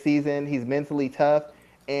 He's very seasoned. He's mentally tough.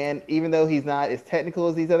 And even though he's not as technical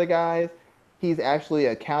as these other guys, he's actually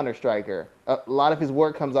a counter striker. A lot of his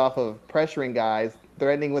work comes off of pressuring guys,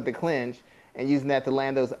 threatening with the clinch, and using that to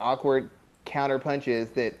land those awkward counter punches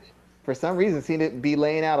that, for some reason, seem to be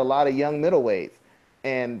laying out a lot of young middleweights.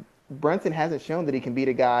 And Brunson hasn't shown that he can beat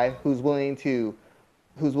a guy who's willing to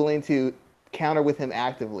counter with him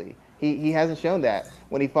actively. He hasn't shown that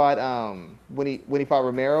when he fought when he fought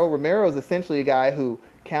Romero. Romero is essentially a guy who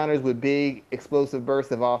counters with big explosive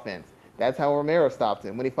bursts of offense. That's how Romero stopped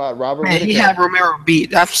him. When he fought Robert Man, he Whitaker, had Romero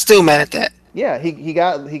beat. I'm still mad at that. yeah, he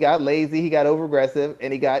got lazy, he got over aggressive,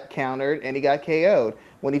 and he got countered and he got KO'd.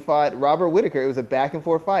 When he fought Robert Whitaker, it was a back and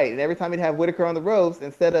forth fight, and every time he'd have Whitaker on the ropes,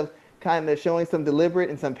 instead of kind of showing some deliberate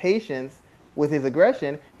and some patience with his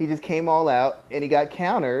aggression, he just came all out and he got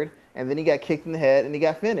countered, and then he got kicked in the head and he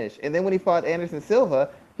got finished. And then when he fought Anderson Silva,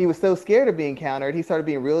 he was so scared of being countered, he started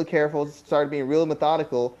being really careful, started being real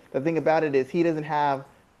methodical. The thing about it is he doesn't have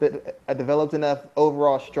a developed enough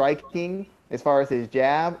overall striking as far as his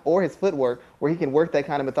jab or his footwork where he can work that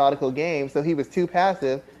kind of methodical game. So he was too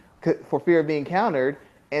passive for fear of being countered,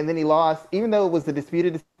 and then he lost. Even though it was a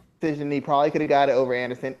disputed decision, he probably could have got it over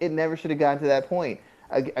Anderson. It never should have gotten to that point.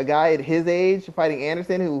 A guy at his age fighting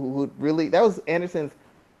Anderson, who really, that was Anderson's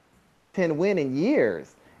 10 win in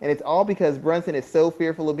years. And it's all because Brunson is so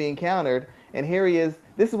fearful of being countered. And here he is.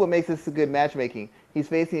 This is what makes this a good matchmaking. He's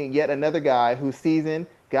facing yet another guy who's seasoned,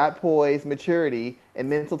 got poise, maturity, and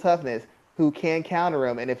mental toughness, who can counter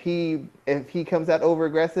him. And if he comes out over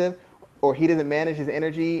aggressive, or he doesn't manage his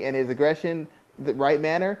energy and his aggression the right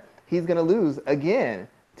manner, he's going to lose again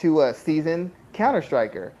to a seasoned counter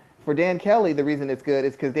striker. For Dan Kelly, the reason it's good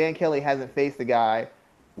is because Dan Kelly hasn't faced a guy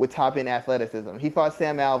with top end athleticism. He fought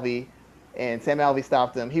Sam Alvey, and Sam Alvey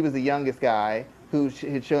stopped him. He was the youngest guy who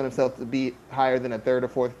had shown himself to be higher than a third or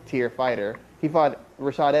fourth tier fighter. He fought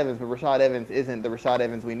Rashad Evans, but Rashad Evans isn't the Rashad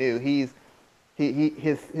Evans we knew. His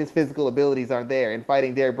physical abilities aren't there. In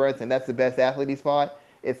fighting Derek Brunson, that's the best athlete he's fought.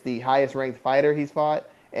 It's the highest ranked fighter he's fought.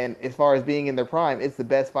 And as far as being in their prime, it's the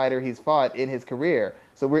best fighter he's fought in his career.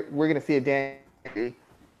 So we're going to see if Dan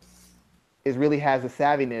really has the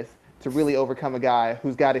savviness to really overcome a guy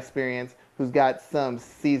who's got experience, who's got some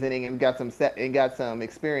seasoning and got some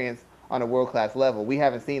experience on a world class level. We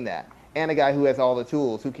haven't seen that, and a guy who has all the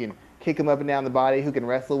tools, who can kick him up and down the body, who can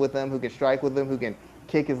wrestle with him, who can strike with him, who can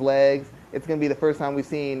kick his legs. it's going to be the first time we've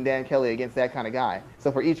seen Dan Kelly against that kind of guy.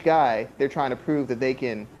 So for each guy, they're trying to prove that they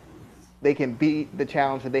can beat the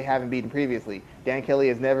challenge that they haven't beaten previously. Dan Kelly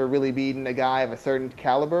has never really beaten a guy of a certain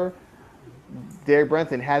caliber. Derek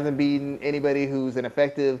Brunson hasn't beaten anybody who's an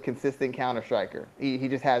effective, consistent counter striker. He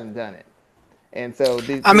just hasn't done it. And so I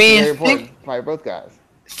this is mean, very important for both guys.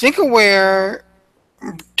 think of where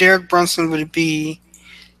Derek Brunson would be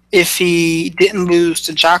if he didn't lose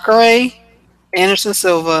to Jacare, Anderson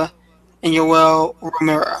Silva, and Yoel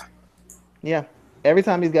Romero. Yeah. Every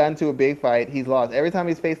time he's gotten to a big fight, he's lost. Every time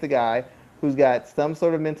he's faced a guy who's got some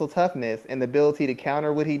sort of mental toughness and the ability to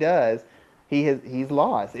counter what he does, he's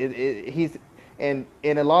lost. He's and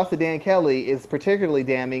a loss to Dan Kelly is particularly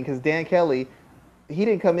damning because Dan Kelly, he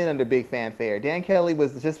didn't come in under big fanfare. Dan Kelly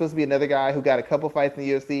was just supposed to be another guy who got a couple fights in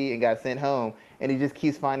the UFC and got sent home, and he just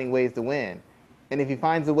keeps finding ways to win. And if he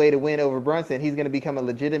finds a way to win over Brunson, he's going to become a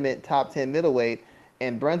legitimate top 10 middleweight,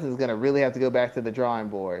 and Brunson's going to really have to go back to the drawing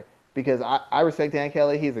board because I respect Dan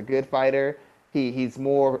Kelly. He's a good fighter. He's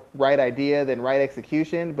more right idea than right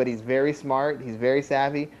execution, but he's very smart. He's very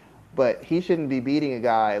savvy. But he shouldn't be beating a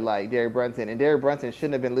guy like Derek Brunson, and Derek Brunson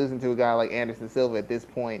shouldn't have been losing to a guy like Anderson Silva at this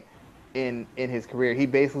point in his career. He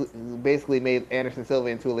basically made Anderson Silva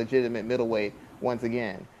into a legitimate middleweight once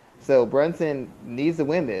again. So Brunson needs to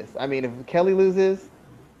win this. I mean, if Kelly loses,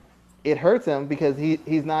 it hurts him because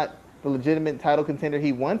he's not the legitimate title contender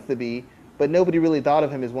he wants to be, but nobody really thought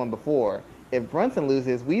of him as one before. If Brunson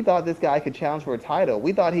loses, we thought this guy could challenge for a title.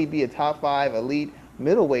 We thought he'd be a top 5 elite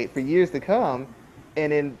middleweight for years to come.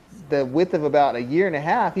 And in the width of about a year and a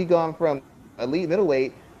half, he's gone from elite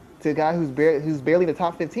middleweight to a guy who's barely in the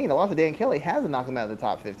top 15. A loss to Dan Kelly hasn't knocked him out of the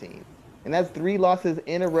top 15. And that's 3 losses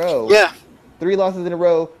in a row. Yeah. 3 losses in a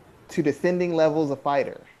row to descending levels of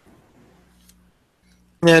fighter.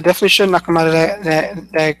 Yeah, definitely should knock him out of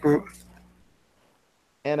that group.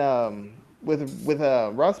 And with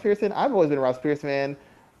Ross Pearson, I've always been a Ross Pearson fan.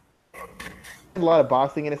 A lot of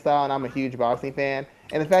boxing in his style, and I'm a huge boxing fan.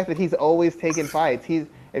 And the fact that he's always taken fights,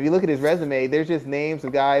 if you look at his resume, there's just names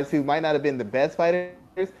of guys who might not have been the best fighters,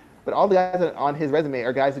 but all the guys on his resume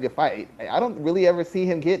are guys who can fight. I don't really ever see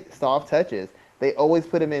him get soft touches. They always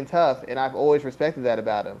put him in tough, and I've always respected that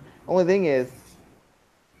about him. Only thing is,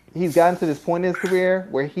 he's gotten to this point in his career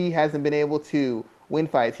where he hasn't been able to win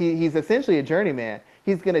fights. He's essentially a journeyman.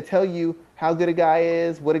 He's going to tell you how good a guy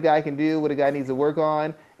is, what a guy can do, what a guy needs to work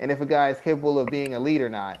on, and if a guy is capable of being elite or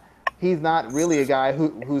not. He's not really a guy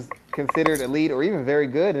who's considered elite or even very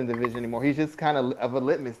good in the division anymore. He's just kind of a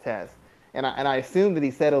litmus test. And I assume that he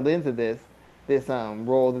settled into this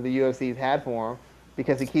role that the UFC's had for him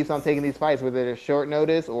because he keeps on taking these fights, whether it's short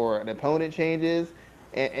notice or an opponent changes.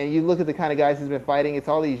 And you look at the kind of guys he's been fighting, it's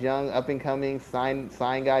all these young, up-and-coming sign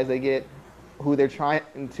guys they get who they're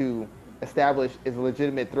trying to establish as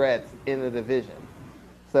legitimate threats in the division.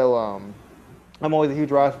 So I'm always a huge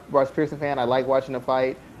Ross Pearson fan. I like watching him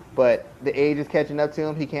fight, but the age is catching up to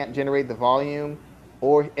him. He can't generate the volume,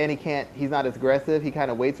 he's not as aggressive. He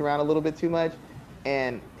kind of waits around a little bit too much,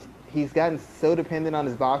 and he's gotten so dependent on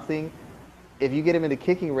his boxing. If you get him into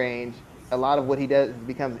kicking range, a lot of what he does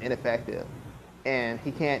becomes ineffective. And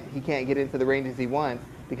he can't get into the ranges he wants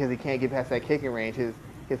because he can't get past that kicking range.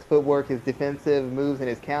 His footwork, his defensive moves, and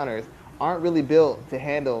his counters aren't really built to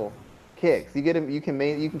handle kicks. You get him, you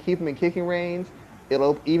can keep him in kicking range.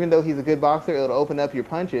 Even though he's a good boxer, it'll open up your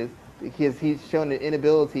punches because he's shown an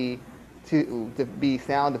inability to be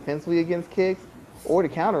sound defensively against kicks or to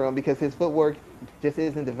counter them because his footwork just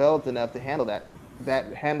isn't developed enough to handle that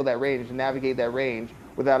range, to navigate that range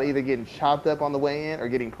without either getting chopped up on the way in or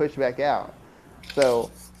getting pushed back out. So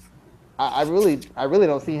I really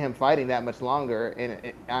don't see him fighting that much longer,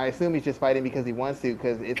 and I assume he's just fighting because he wants to,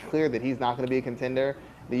 because it's clear that he's not going to be a contender.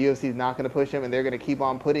 The UFC is not going to push him, and they're going to keep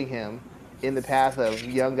on putting him in the path of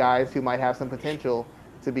young guys who might have some potential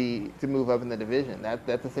to move up in the division.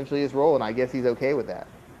 That's essentially his role, and I guess he's okay with that.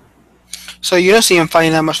 So you don't see him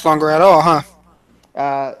fighting that much longer at all, huh?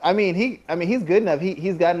 He's good enough.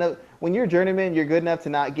 He's got enough. When you're a journeyman, you're good enough to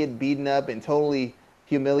not get beaten up and totally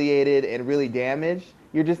humiliated and really damaged.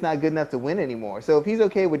 You're just not good enough to win anymore. So if he's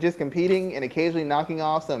okay with just competing and occasionally knocking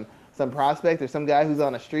off some prospect or some guy who's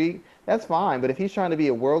on a streak, that's fine. But if he's trying to be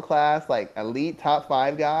a world-class, like elite top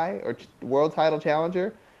 5 guy or world title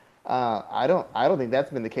challenger, I don't think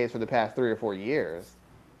that's been the case for the past 3 or 4 years.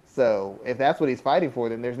 So if that's what he's fighting for,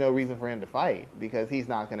 then there's no reason for him to fight because he's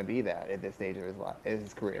not going to be that at this stage of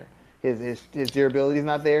his career. His durability is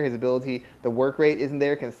not there. The work rate isn't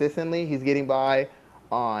there consistently. He's getting by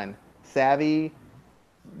on savvy,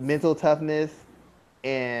 mental toughness,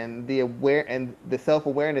 and the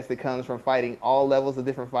self-awareness that comes from fighting all levels of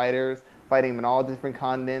different fighters, fighting in all different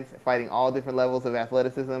continents, fighting all different levels of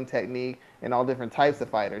athleticism, technique, and all different types of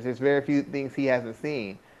fighters. There's very few things he hasn't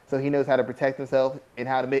seen. So he knows how to protect himself and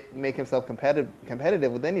how to make himself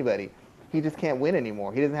competitive with anybody. He just can't win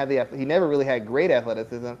anymore. He doesn't have the. He never really had great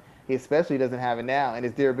athleticism. He especially doesn't have it now, and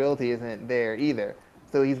his durability isn't there either.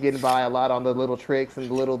 So he's getting by a lot on the little tricks and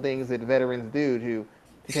the little things that veterans do to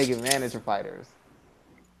take advantage of fighters.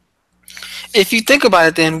 If you think about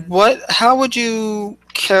it, then how would you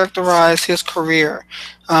characterize his career?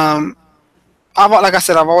 Like I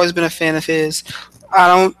said, I've always been a fan of his.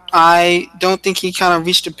 I don't think he kind of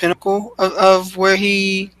reached the pinnacle of where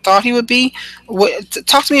he thought he would be.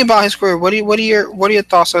 Talk to me about his career. What are your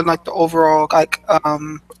thoughts on like the overall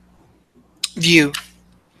view?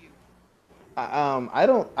 I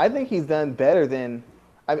don't. I think he's done better than.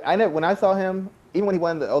 I never. When I saw him, even when he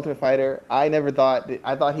won the Ultimate Fighter, I never thought.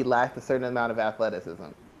 I thought he lacked a certain amount of athleticism.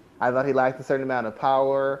 I thought he lacked a certain amount of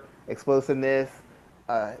power, explosiveness,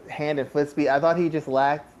 hand and foot speed. I thought he just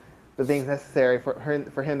lacked the things necessary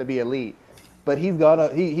for him to be elite. But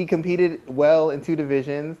he competed well in two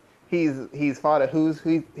divisions. He's fought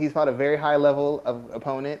he's fought a very high level of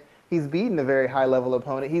opponent. He's beaten a very high level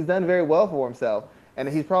opponent. He's done very well for himself, and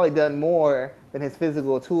he's probably done more than his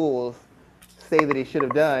physical tools say that he should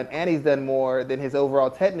have done, and he's done more than his overall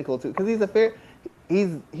technical tools. Because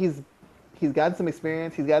he's gotten some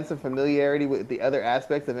experience. He's gotten some familiarity with the other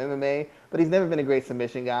aspects of MMA, but he's never been a great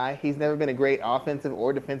submission guy. He's never been a great offensive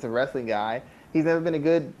or defensive wrestling guy. He's never been a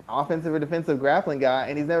good offensive or defensive grappling guy,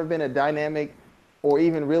 and he's never been a dynamic or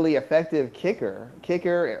even really effective kicker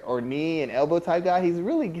or knee and elbow type guy. He's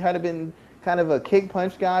really kind of been kind of a kick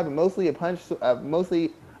punch guy, but mostly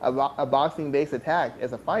a boxing based attack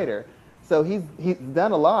as a fighter. So he's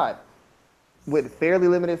done a lot with fairly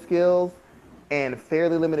limited skills and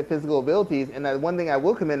fairly limited physical abilities. And that one thing I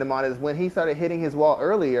will commend him on is when he started hitting his wall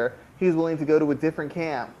earlier, he was willing to go to a different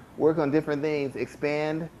camp, work on different things,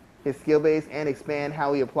 expand his skill base, and expand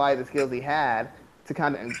how he applied the skills he had to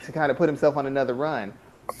kind of put himself on another run.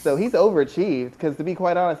 So he's overachieved. Because to be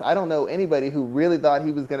quite honest, I don't know anybody who really thought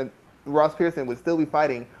Ross Pearson would still be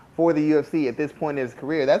fighting for the UFC at this point in his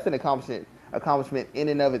career. That's an accomplishment in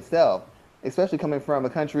and of itself, especially coming from a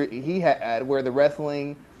country he had where the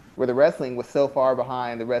wrestling was so far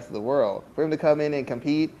behind the rest of the world. For him to come in and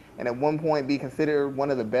compete and at one point be considered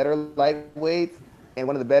one of the better lightweights and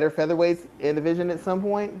one of the better featherweights in the division at some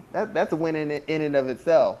point, that's a win in and of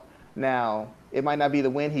itself. Now, it might not be the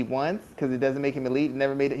win he wants because it doesn't make him elite. In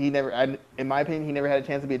my opinion, he never had a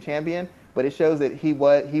chance to be a champion. But it shows that he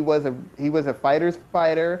was a fighter's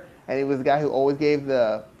fighter, and he was a guy who always gave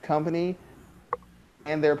the company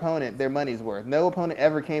and their opponent their money's worth. No opponent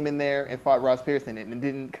ever came in there and fought Ross Pearson and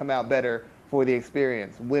didn't come out better for the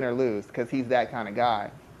experience, win or lose, because he's that kind of guy.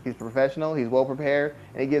 He's professional, he's well prepared,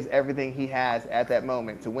 and he gives everything he has at that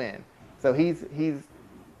moment to win. So he's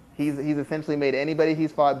essentially made anybody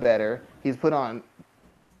he's fought better. He's put on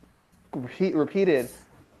repeated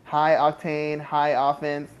high octane, high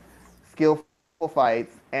offense, skillful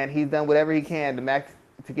fights, and he's done whatever he can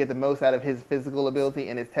to get the most out of his physical ability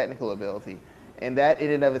and his technical ability. And that in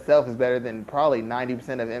and of itself is better than probably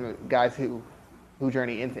 90% of guys who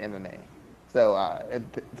journey into MMA. So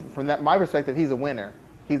from my perspective, he's a winner.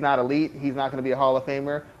 He's not elite. He's not going to be a Hall of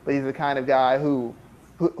Famer, but he's the kind of guy who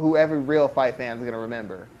every real fight fan is going to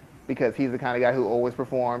remember, because he's the kind of guy who always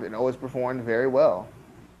performed very well.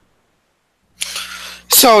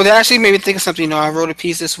 So that actually made me think of something. I wrote a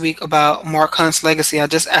piece this week about Mark Hunt's legacy. I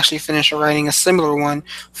just actually finished writing a similar one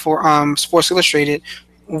for Sports Illustrated.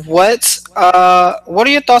 What are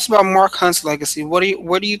your thoughts about Mark Hunt's legacy?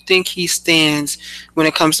 Where do you think he stands when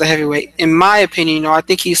it comes to heavyweight? In my opinion, I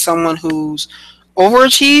think he's someone who's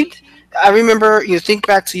overachieved. I remember, think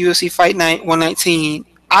back to UFC Fight Night 119.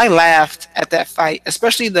 I laughed at that fight,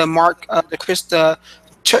 especially the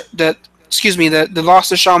loss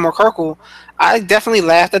to Sean McCorkle. I definitely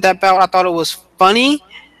laughed at that bout. I thought it was funny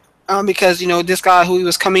because this guy who he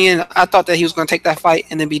was coming in, I thought that he was going to take that fight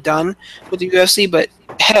and then be done with the UFC. But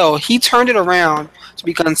hell, he turned it around to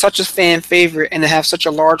become such a fan favorite and to have such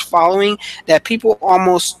a large following that people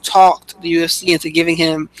almost talked the UFC into giving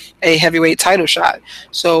him a heavyweight title shot.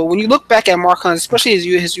 So when you look back at Mark Hunt, especially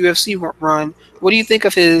his UFC run, what do you think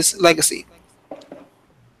of his legacy?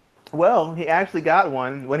 Well, he actually got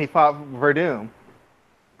one when he fought Verdum.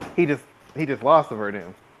 He just lost to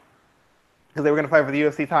Verdum because they were going to fight for the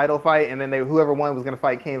UFC title fight, and then whoever won was going to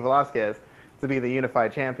fight Cain Velasquez to be the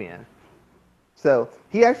unified champion. So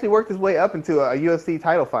he actually worked his way up into a UFC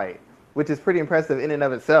title fight, which is pretty impressive in and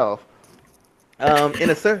of itself.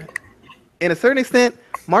 in a certain extent,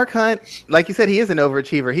 Mark Hunt, like you said, he is an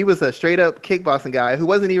overachiever. He was a straight up kickboxing guy who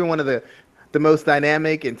wasn't even one of the most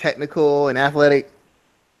dynamic and technical and athletic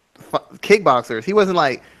kickboxers. He wasn't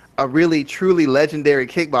like a really truly legendary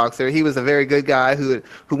kickboxer. He was a very good guy who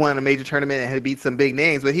won a major tournament and had beat some big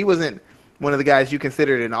names, but he wasn't one of the guys you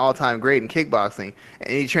considered an all-time great in kickboxing. And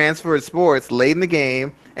he transferred sports late in the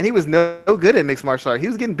game, and he was no good at mixed martial arts. He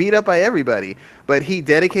was getting beat up by everybody, but he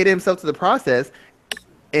dedicated himself to the process,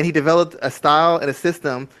 and he developed a style and a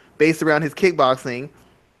system based around his kickboxing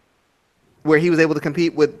where he was able to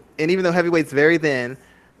compete with, and even though heavyweight's very thin,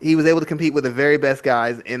 he was able to compete with the very best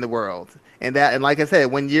guys in the world. And like I said,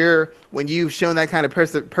 when you've shown that kind of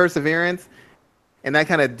perseverance and that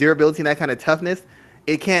kind of durability and that kind of toughness,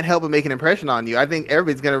 it can't help but make an impression on you. I think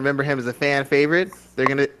everybody's going to remember him as a fan favorite. They're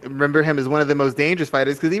going to remember him as one of the most dangerous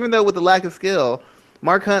fighters because even though with the lack of skill,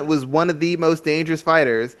 Mark Hunt was one of the most dangerous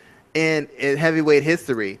fighters in heavyweight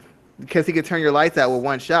history because he could turn your lights out with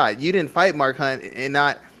one shot. You didn't fight Mark Hunt and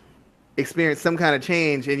not experience some kind of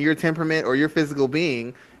change in your temperament or your physical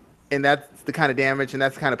being, and that's the kind of damage and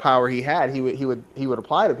that's the kind of power he had. He would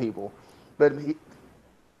apply to people, but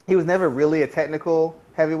he was never really a technical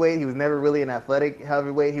heavyweight. He was never really an athletic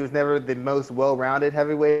heavyweight. He was never the most well-rounded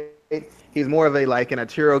heavyweight. He was more of an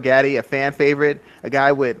Arturo Gatti, a fan favorite, a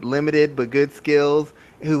guy with limited but good skills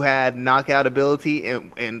who had knockout ability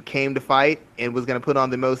and came to fight and was going to put on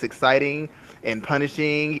the most exciting and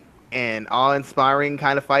punishing and awe-inspiring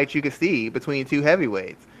kind of fight you could see between two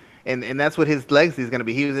heavyweights. And that's what his legacy is going to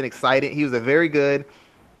be. He was a very good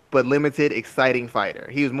but limited, exciting fighter.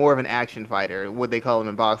 He was more of an action fighter, what they call him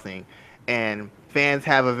in boxing. And fans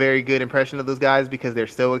have a very good impression of those guys because they're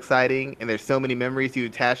so exciting and there's so many memories you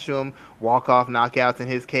attach to them. Walk-off knockouts in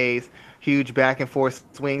his case, huge back and forth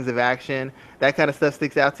swings of action. That kind of stuff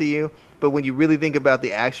sticks out to you. But when you really think about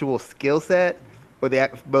the actual skill set, or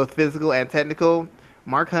both physical and technical,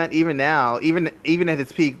 Mark Hunt, even now, even at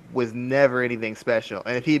his peak, was never anything special.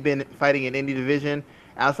 And if he'd been fighting in any division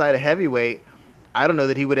outside of heavyweight, I don't know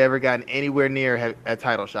that he would ever gotten anywhere near a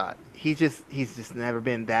title shot. He's just never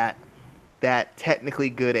been that technically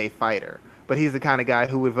good a fighter. But he's the kind of guy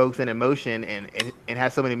who evokes an emotion and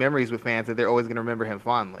has so many memories with fans that they're always going to remember him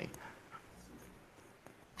fondly.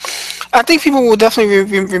 I think people will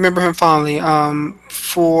definitely remember him fondly.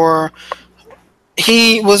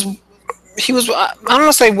 He was I don't want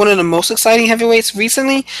to say one of the most exciting heavyweights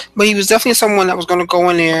recently, but he was definitely someone that was going to go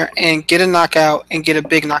in there and get a knockout and get a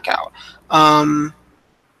big knockout. And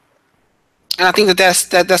I think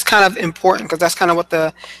that's kind of important because that's kind of what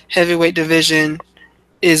the heavyweight division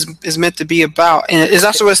is meant to be about, and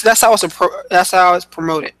that's how it's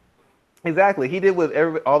promoted. Exactly. He did what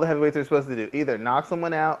all the heavyweights are supposed to do: either knock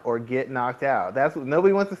someone out or get knocked out. That's what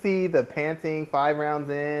nobody wants to see. The panting 5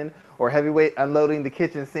 rounds in, or heavyweight unloading the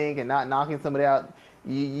kitchen sink and not knocking somebody out.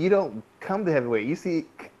 You don't come to heavyweight.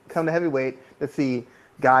 Come to heavyweight to see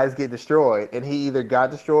guys get destroyed, and he either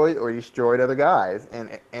got destroyed or destroyed other guys,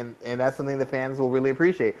 and that's something the fans will really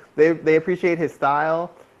appreciate. They appreciate his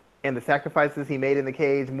style and the sacrifices he made in the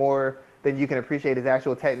cage more than you can appreciate his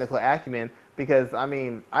actual technical acumen. Because I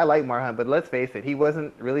mean, I like Mark Hunt, but let's face it, he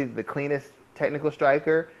wasn't really the cleanest technical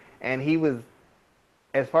striker, and he was,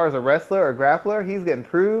 as far as a wrestler or grappler, he's getting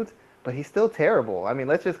improved, but he's still terrible. I mean,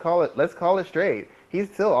 let's call it straight.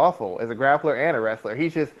 He's still awful as a grappler and a wrestler.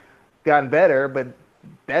 He's just gotten better, but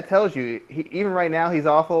that tells you, even right now, he's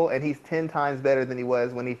awful, and he's 10 times better than he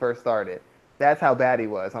was when he first started. That's how bad he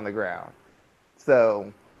was on the ground.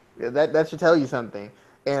 So that should tell you something.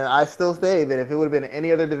 And I still say that if it would have been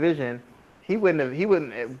any other division, he wouldn't have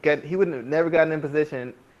never gotten in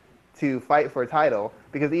position to fight for a title,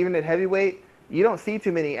 because even at heavyweight, you don't see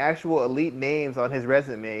too many actual elite names on his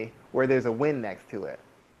resume where there's a win next to it.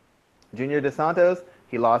 Junior Dos Santos,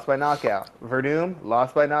 he lost by knockout. Verdum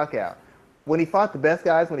lost by knockout. When he fought the best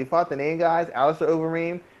guys, when he fought the name guys, Alistair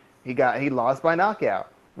Overeem, he lost by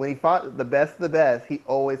knockout. When he fought the best of the best, he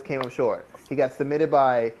always came up short. He got submitted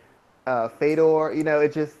by Fedor.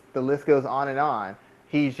 The list goes on and on.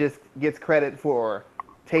 He just gets credit for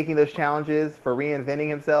taking those challenges, for reinventing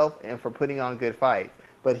himself, and for putting on good fights.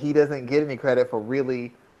 But he doesn't get any credit for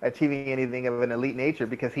really achieving anything of an elite nature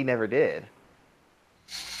because he never did.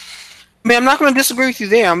 Man, I'm not going to disagree with you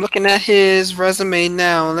there. I'm looking at his resume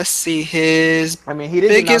now. Let's see. He did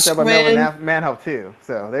get knocked out by Melvin Manhoef too,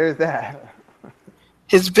 so there's that.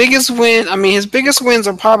 His biggest wins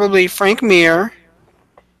are probably Frank Mir,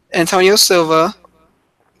 Antonio Silva.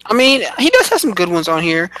 I mean, he does have some good ones on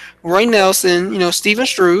here. Roy Nelson, Steven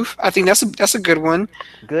Struve. I think that's a good one.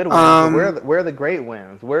 Good ones. Where are the great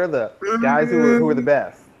wins? Where are the guys who are the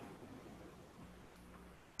best?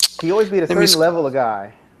 He always beat a certain level of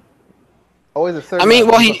guy. Always a I certain. mean,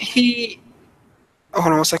 well, he oh,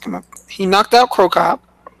 hold on one second. He knocked out Krokop.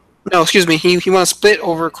 No, excuse me. He won a split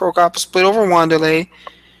over Krokop, a split over Wanderlei.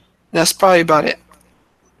 That's probably about it.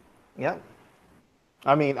 Yep.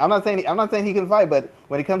 I mean, I'm not saying he can fight, but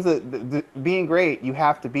when it comes to being great, you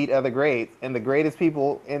have to beat other greats, and the greatest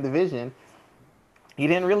people in division, he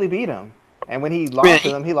didn't really beat them. And when he Man, lost to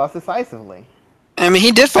them, he lost decisively. I mean,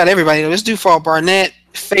 he did fight everybody. This dude fought Barnett,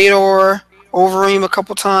 Fedor, Overeem a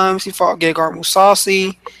couple times. He fought Gegard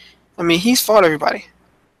Mousasi. I mean, he's fought everybody.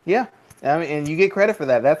 Yeah, I mean, and you get credit for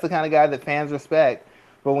that. That's the kind of guy that fans respect.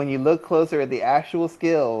 But when you look closer at the actual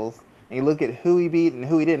skills and you look at who he beat and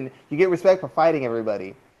who he didn't, you get respect for fighting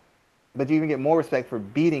everybody. But you even get more respect for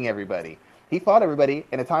beating everybody. He fought everybody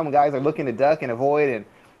in a time when guys are looking to duck and avoid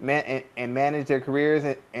and manage their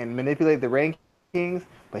careers and manipulate the rankings.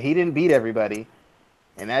 But he didn't beat everybody,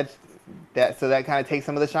 and so that kind of takes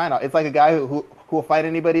some of the shine off. It's like a guy who will fight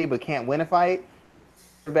anybody but can't win a fight,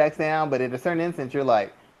 backs down. But in a certain instance, you're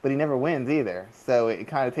like, but he never wins either. So it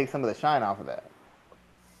kind of takes some of the shine off of that.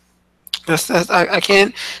 I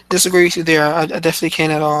can't disagree with you there. I definitely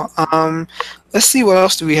can't at all. Let's see what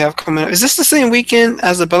else do we have coming up. Is this the same weekend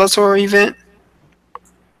as the Bellator event?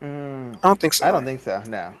 I don't think I so. don't think so.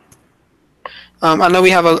 No. I know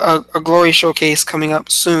we have a Glory Showcase coming up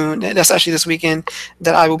soon. That's actually this weekend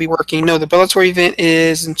that I will be working. No, the Bellator event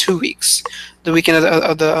is in 2 weeks, the weekend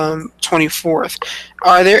of the 24th.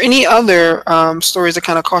 Are there any other stories that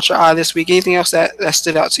kind of caught your eye this week? Anything else that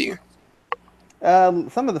stood out to you?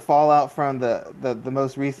 Some of the fallout from the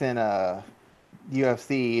most recent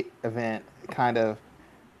UFC event, kind of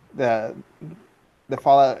the the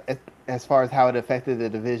fallout as far as how it affected the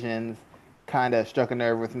divisions, kind of struck a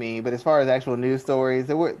nerve with me. But as far as actual news stories,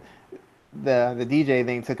 the DJ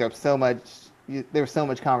thing took up so much. There was so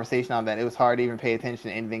much conversation on that. It was hard to even pay attention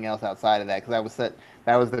to anything else outside of that because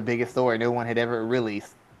that was the biggest story. No one had ever really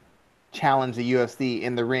challenged the UFC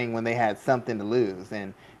in the ring when they had something to lose,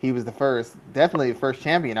 and he was definitely the first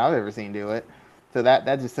champion I've ever seen do it. So that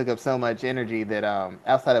just took up so much energy that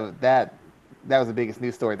outside of that, that was the biggest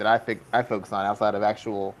news story that I focused on outside of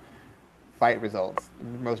actual fight results,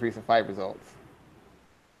 most recent fight results.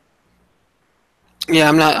 Yeah,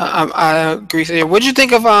 I'm not. I agree with you. What'd you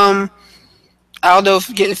think of Aldo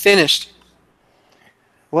getting finished?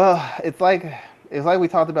 Well, it's like we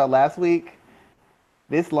talked about last week.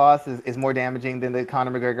 This loss is more damaging than the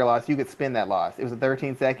Conor McGregor loss. You could spin that loss. It was a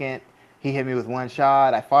 13 second. He hit me with one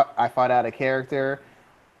shot. I fought out of character.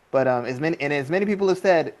 But as many people have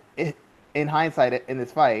said, in hindsight, in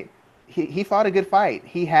this fight, he fought a good fight.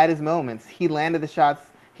 He had his moments. He landed the shots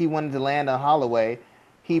he wanted to land on Holloway.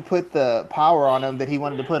 He put the power on him that he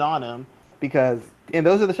wanted to put on him and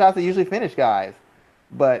those are the shots that usually finish guys.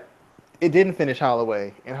 But it didn't finish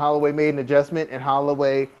Holloway, and Holloway made an adjustment, and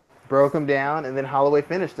Holloway broke him down, and then Holloway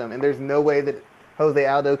finished him. And there's no way that Jose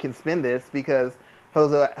Aldo can spin this because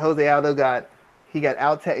Jose Aldo he got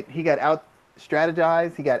out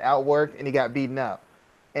strategized, he got outworked, and he got beaten up.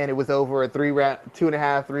 And it was over a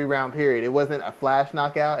 2.5, 3 round period. It wasn't a flash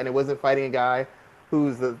knockout, and it wasn't fighting a guy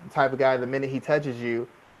who's the type of guy the minute he touches you,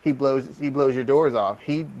 he blows your doors off.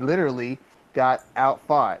 He literally got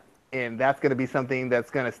outfought, and that's going to be something that's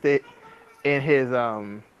going to in his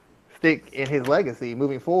stick in his legacy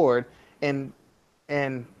moving forward. And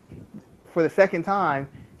for the second time,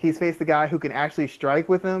 he's faced a guy who can actually strike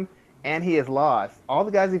with him, and he has lost. All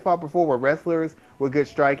the guys he fought before were wrestlers with good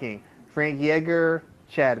striking. Frank Yeager,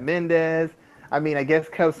 Chad Mendez. I mean, I guess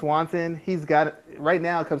Cub Swanson. Right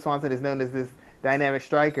now, Cub Swanson is known as this dynamic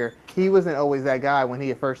striker. He wasn't always that guy when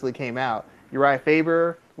he firstly came out. Uriah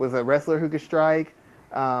Faber was a wrestler who could strike,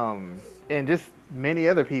 and just many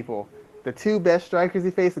other people. The two best strikers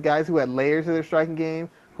he faced, the guys who had layers of their striking game,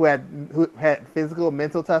 who had physical,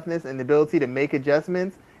 mental toughness, and the ability to make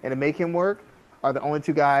adjustments and to make him work, are the only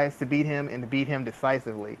two guys to beat him and to beat him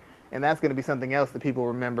decisively. And that's going to be something else that people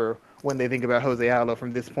remember when they think about Jose Aldo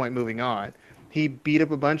from this point moving on. He beat up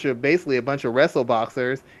basically a bunch of wrestle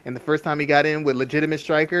boxers, and the first time he got in with legitimate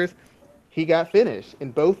strikers, he got finished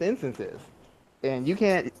in both instances. And you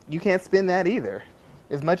can't spin that either.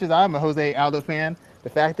 As much as I'm a Jose Aldo fan, the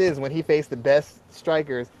fact is when he faced the best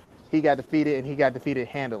strikers, he got defeated, and he got defeated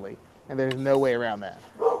handily. And there's no way around that.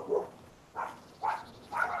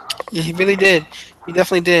 Yeah, he really did. He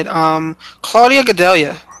definitely did. Claudia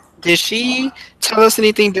Gadelha, did she tell us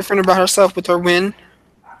anything different about herself with her win?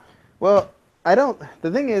 Well, I don't. The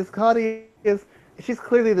thing is, she's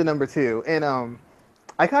clearly the number two, and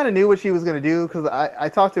I kind of knew what she was gonna do because I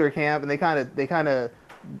talked to her camp, and they kind of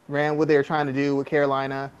ran what they were trying to do with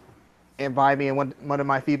Carolina, and by me and one of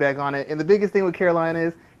my feedback on it. And the biggest thing with Carolina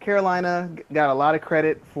is Carolina got a lot of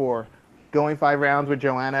credit for going 5 rounds with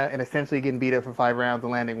Joanna and essentially getting beat up for 5 rounds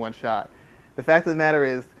and landing one shot. The fact of the matter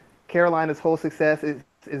is, Carolina's whole success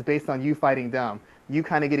is based on you fighting dumb. You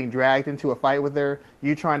kind of getting dragged into a fight with her,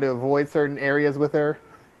 you trying to avoid certain areas with her,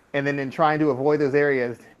 and then in trying to avoid those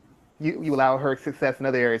areas, you allow her success in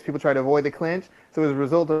other areas. People try to avoid the clinch, so as a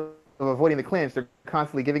result of avoiding the clinch, they're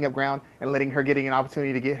constantly giving up ground and letting her getting an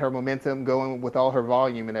opportunity to get her momentum going with all her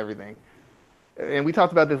volume and everything. And we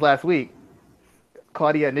talked about this last week.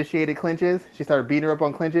 Claudia initiated clinches. She started beating her up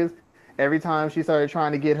on clinches. Every time she started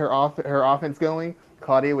trying to get her offense going,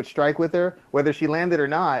 Claudia would strike with her. Whether she landed or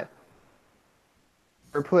not,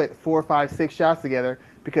 or put 4, 5, 6 shots together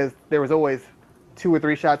because there was always 2 or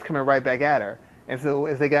 3 shots coming right back at her. And so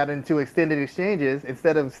as they got into extended exchanges,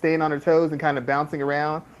 instead of staying on her toes and kind of bouncing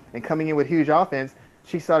around and coming in with huge offense,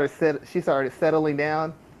 she started settling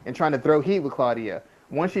down and trying to throw heat with Claudia.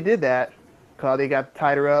 Once she did that, Claudia got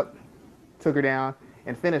tied her up, took her down,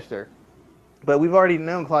 and finished her. But we've already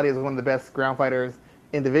known Claudia is one of the best ground fighters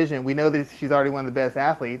in division. We know that she's already one of the best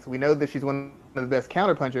athletes. We know that she's one of the best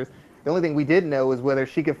counter punchers. The only thing we didn't know was whether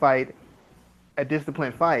she could fight a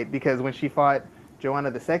disciplined fight, because when she fought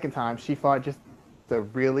Joanna the second time, she fought just a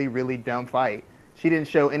really, really dumb fight. She didn't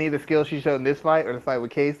show any of the skills she showed in this fight, or the fight with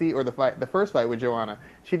Casey, or the first fight with Joanna.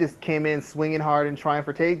 She just came in swinging hard and trying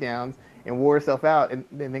for takedowns and wore herself out, and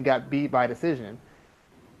then got beat by decision.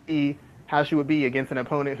 How she would be against an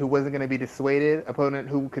opponent who wasn't going to be dissuaded, opponent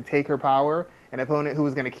who could take her power, an opponent who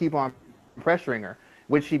was going to keep on pressuring her.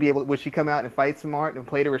 Would she come out and fight smart and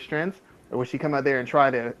play to her strengths, or would she come out there and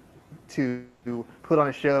try to put on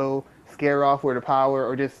a show, scare off with her power,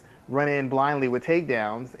 or just run in blindly with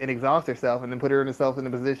takedowns and exhaust herself and then put herself in a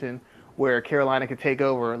position where Carolina could take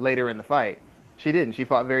over later in the fight? She didn't. She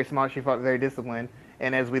fought very smart. She fought very disciplined.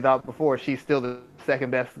 And as we thought before, she's still the second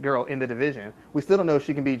best girl in the division. We still don't know if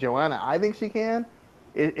she can beat Joanna. I think she can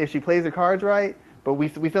if she plays her cards right. But we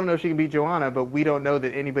still don't know if she can beat Joanna, but we don't know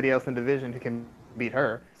that anybody else in the division can beat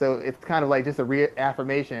her. So it's kind of like just a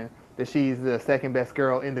reaffirmation that she's the second best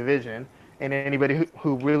girl in division. And anybody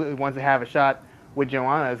who really wants to have a shot with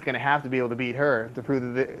Joanna is going to have to be able to beat her to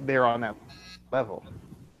prove that they're on that level.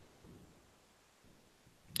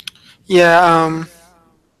 Yeah,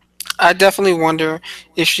 I definitely wonder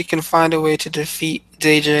if she can find a way to defeat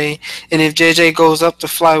JJ, and if JJ goes up to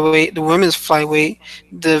flyweight, the women's flyweight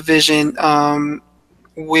division,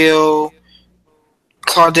 will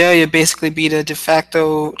Claudelia basically be the de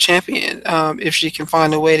facto champion if she can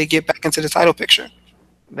find a way to get back into the title picture?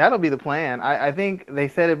 That'll be the plan. I think they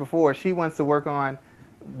said it before. She wants to work on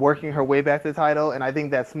working her way back to the title, and I think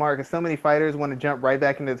that's smart because so many fighters want to jump right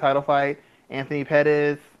back into the title fight. Anthony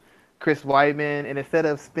Pettis, Chris Weidman, and instead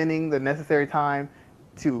of spending the necessary time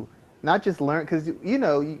to not just learn, because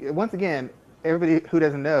once again, everybody who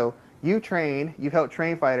doesn't know, you've helped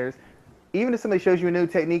train fighters. Even if somebody shows you a new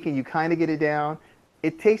technique and you kind of get it down,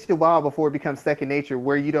 it takes you a while before it becomes second nature,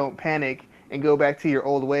 where you don't panic and go back to your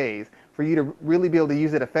old ways. For you to really be able to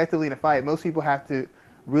use it effectively in a fight, most people have to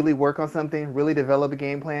really work on something, really develop a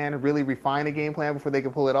game plan, really refine a game plan before they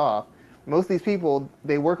can pull it off. Most of these people,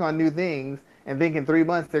 they work on new things and think in 3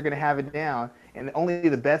 months they're going to have it down. And only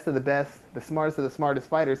the best of the best, the smartest of the smartest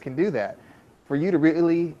fighters can do that. For you to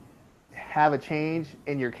really have a change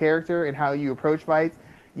in your character and how you approach fights,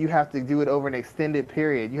 you have to do it over an extended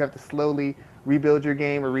period. You have to slowly rebuild your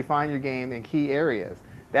game or refine your game in key areas.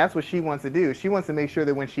 That's what she wants to do. She wants to make sure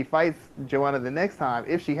that when she fights Joanna the next time,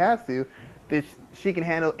 if she has to, that she can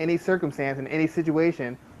handle any circumstance and any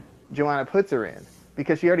situation Joanna puts her in.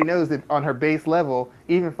 Because she already knows that on her base level,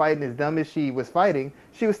 even fighting as dumb as she was fighting,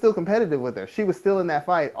 she was still competitive with her. She was still in that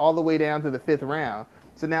fight all the way down to the 5th round.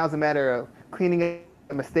 So now it's a matter of cleaning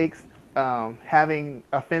up mistakes, having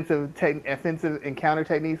offensive and counter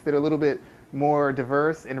techniques that are a little bit more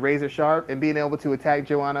diverse and razor sharp, and being able to attack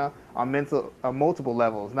Joanna on multiple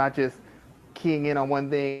levels, not just keying in on one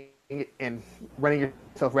thing and running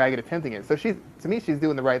yourself ragged attempting it. So to me, she's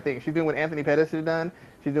doing the right thing. She's doing what Anthony Pettis should have done.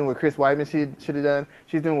 She's doing what Chris Weidman should have done.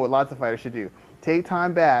 She's doing what lots of fighters should do. Take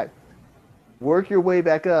time back, work your way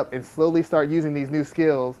back up, and slowly start using these new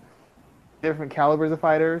skills, different calibers of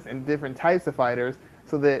fighters and different types of fighters,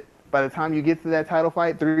 so that by the time you get to that title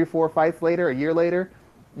fight, 3 or 4 fights later, a year later,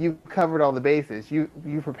 you've covered all the bases. You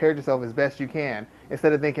prepared yourself as best you can,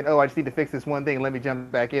 instead of thinking, oh, I just need to fix this one thing, let me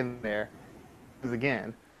jump back in there. Because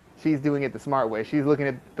again, she's doing it the smart way. She's looking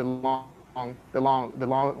at the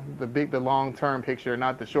long-term picture,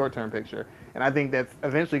 not the short-term picture. And I think that's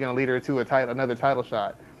eventually going to lead her to another title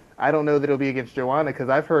shot. I don't know that it'll be against Joanna, because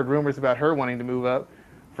I've heard rumors about her wanting to move up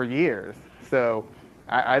for years. So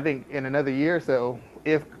I think in another year or so,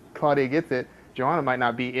 if Claudia gets it, Joanna might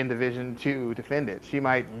not be in Division to defend it. She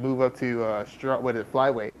might move up to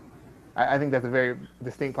flyweight. I think that's a very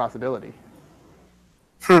distinct possibility.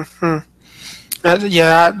 Hmm.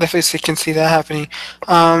 Yeah, I definitely can see that happening.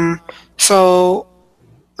 Um, so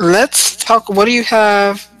let's talk. What do you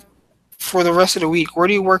have for the rest of the week? What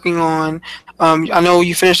are you working on? I know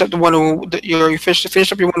you finished up the you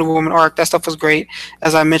finished up your Wonder Woman arc. That stuff was great,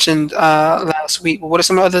 as I mentioned last week. But what are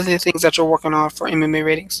some other things that you're working on for MMA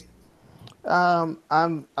ratings? I'm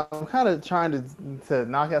kind of trying to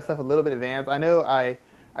knock out stuff a little bit in advance. I know I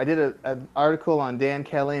did an article on Dan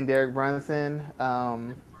Kelly and Derek Brunson.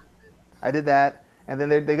 I did that, and then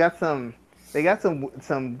they got some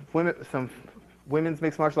women's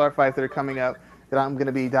mixed martial art fights that are coming up that I'm going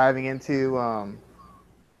to be diving into.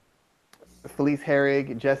 Felice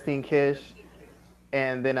Herrig, Justine Kish,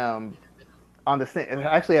 and then on the same,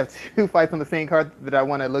 I actually have two fights on the same card that I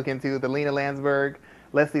want to look into: the Lena Landsberg,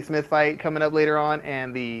 Leslie Smith fight coming up later on,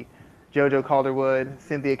 and the JoJo Calderwood,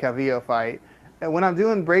 Cynthia Calvillo fight. And when I'm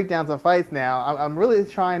doing breakdowns on fights now, I'm really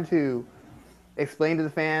trying to explain to the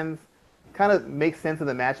fans, kind of make sense of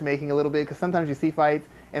the matchmaking a little bit, because sometimes you see fights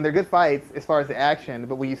and they're good fights as far as the action,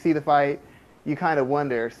 but when you see the fight, you kind of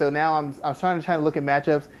wonder. So now I'm trying to look at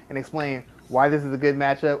matchups and explain why this is a good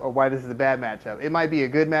matchup or why this is a bad matchup. It might be a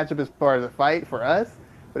good matchup as far as the fight for us,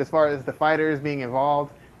 but as far as the fighters being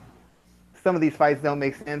involved, some of these fights don't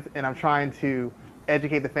make sense, and I'm trying to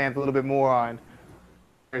educate the fans a little bit more on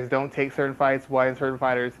don't take certain fights, why certain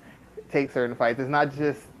fighters take certain fights. It's not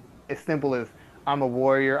just as simple as I'm a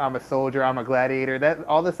warrior, I'm a soldier, I'm a gladiator. That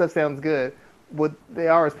all this stuff sounds good. What they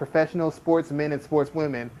are is professional sportsmen and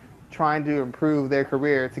sportswomen trying to improve their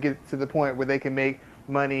career to get to the point where they can make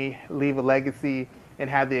money, leave a legacy, and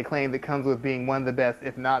have the acclaim that comes with being one of the best,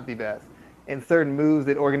 if not the best. And certain moves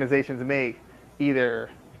that organizations make either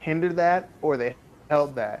hinder that or they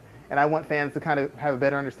help that. And I want fans to kind of have a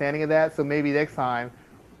better understanding of that. So maybe next time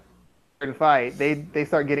fight, they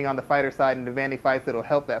start getting on the fighter side and demanding fights that'll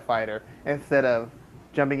help that fighter instead of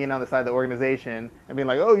jumping in on the side of the organization and being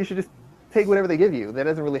like, oh, you should just take whatever they give you. That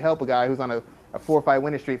doesn't really help a guy who's on a 4-fight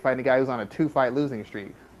winning streak fighting a guy who's on a 2-fight losing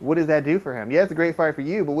streak. What does that do for him? Yeah, it's a great fight for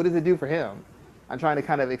you, but what does it do for him? I'm trying to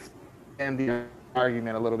kind of expand the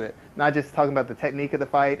argument a little bit, not just talking about the technique of the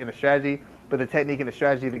fight and the strategy, but the technique and the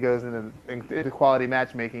strategy that goes into quality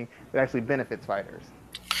matchmaking that actually benefits fighters.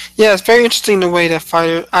 Yeah, it's very interesting the way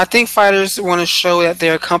that I think fighters want to show that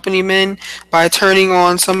they're company men by turning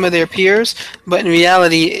on some of their peers, but in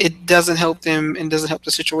reality, it doesn't help them and doesn't help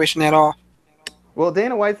the situation at all. Well,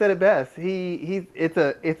 Dana White said it best. It's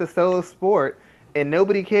a solo sport, and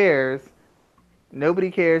nobody cares.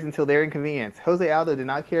 Nobody cares until they're inconvenienced. Jose Aldo did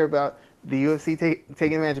not care about the UFC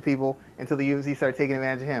taking advantage of people until the UFC started taking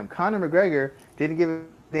advantage of him. Conor McGregor didn't give a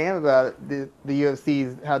damn about the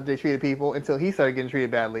UFC's how they treated people until he started getting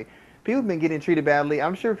treated badly. People have been getting treated badly.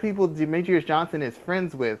 I'm sure people Demetrius Johnson is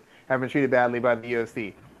friends with have been treated badly by the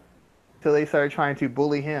UFC until they started trying to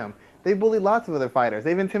bully him. They bullied lots of other fighters.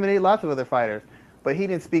 They've intimidated lots of other fighters. But he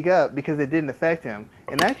didn't speak up because it didn't affect him.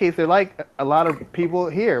 In that case, they're like a lot of people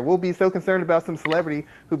here. We'll be so concerned about some celebrity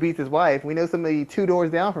who beats his wife. We know somebody 2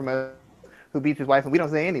 doors down from us who beats his wife, and we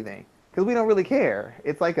don't say anything because we don't really care.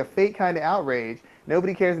 It's like a fake kind of outrage.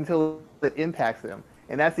 Nobody cares until it impacts them.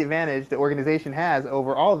 And that's the advantage the organization has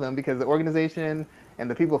over all of them, because the organization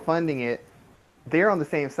and the people funding it, they're on the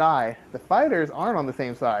same side. The fighters aren't on the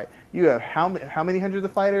same side. You have how many hundreds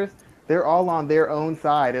of fighters? They're all on their own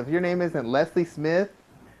side. If your name isn't Leslie Smith,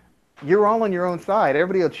 you're all on your own side.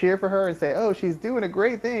 Everybody will cheer for her and say, oh, she's doing a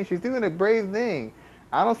great thing. She's doing a brave thing.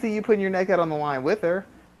 I don't see you putting your neck out on the line with her,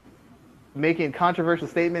 making controversial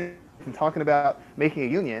statements and talking about making a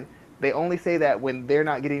union. They only say that when they're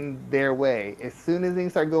not getting their way. As soon as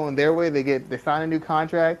things start going their way, they sign a new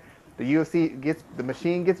contract. The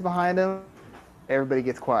machine gets behind them. Everybody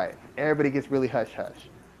gets quiet. Everybody gets really hush hush.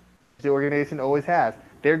 The organization always has.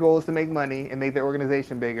 Their goal is to make money and make their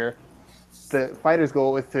organization bigger. The fighter's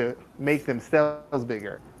goal is to make themselves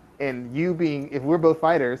bigger. And if we're both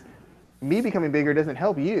fighters, me becoming bigger doesn't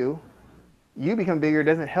help you. You become bigger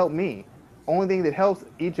doesn't help me. Only thing that helps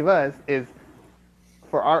each of us is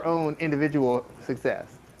for our own individual success.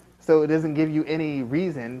 So it doesn't give you any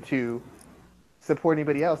reason to support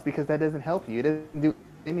anybody else, because that doesn't help you. It doesn't do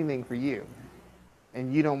anything for you.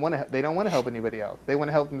 And they don't want to help anybody else. They want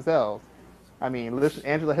to help themselves. I mean, listen,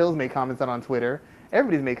 Angela Hill's made comments on Twitter.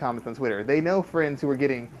 Everybody's made comments on Twitter. They know friends who are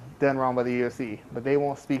getting done wrong by the UFC, but they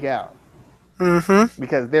won't speak out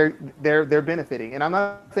because they're benefiting. And I'm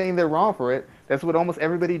not saying they're wrong for it. That's what almost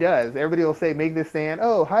everybody does. Everybody will say, make this stand.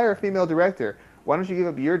 Oh, hire a female director. Why don't you give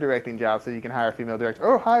up your directing job so you can hire a female director?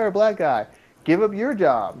 Or hire a black guy. Give up your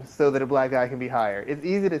job so that a black guy can be hired. It's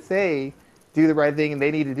easy to say, do the right thing and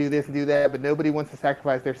they need to do this and do that, but nobody wants to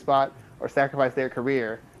sacrifice their spot or sacrifice their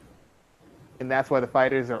career. And that's why the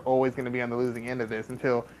fighters are always going to be on the losing end of this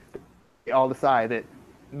until they all decide that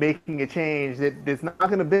making a change that's not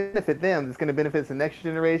going to benefit them, that's going to benefit the next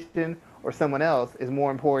generation or someone else, is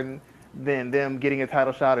more important than them getting a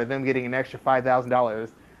title shot or them getting an extra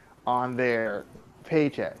 $5,000 on their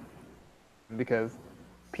paycheck. Because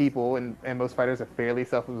people and most fighters are fairly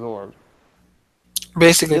self-absorbed.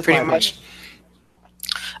 Basically, pretty much.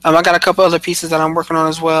 I got a couple other pieces that I'm working on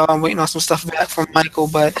as well. I'm waiting on some stuff back from Michael,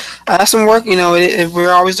 but I have some work.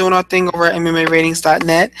 We're always doing our thing over at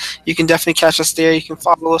MMAratings.net. You can definitely catch us there. You can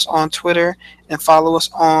follow us on Twitter and follow us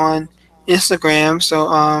on Instagram.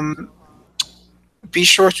 So be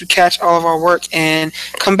sure to catch all of our work and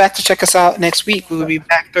come back to check us out next week. We will be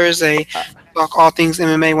back Thursday to talk all things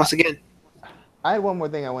MMA once again. I had one more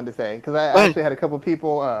thing I wanted to say because I actually had a couple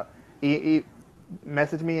people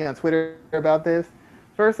message me on Twitter about this.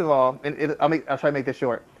 First of all, and I'll try to make this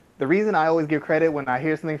short. The reason I always give credit when I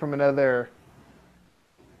hear something from another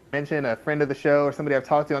mention, a friend of the show or somebody I've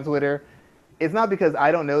talked to on Twitter, it's not because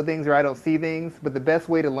I don't know things or I don't see things, but the best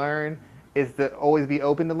way to learn is to always be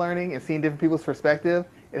open to learning and seeing different people's perspective.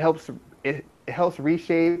 It helps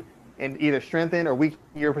reshape and either strengthen or weaken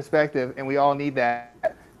your perspective, and we all need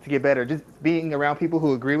that to get better. Just being around people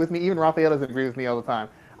who agree with me, even Raphael doesn't agree with me all the time.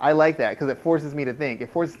 I like that because it forces me to think.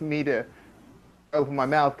 It forces me to open my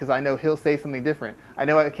mouth because I know he'll say something different. I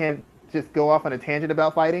know I can't just go off on a tangent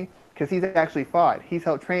about fighting because he's actually fought. He's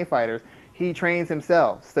helped train fighters. He trains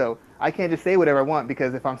himself. So I can't just say whatever I want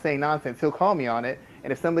because if I'm saying nonsense, he'll call me on it.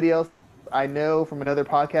 And if somebody else I know from another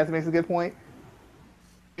podcast makes a good point,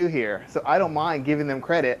 you hear. So I don't mind giving them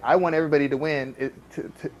credit. I want everybody to win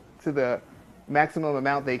to the maximum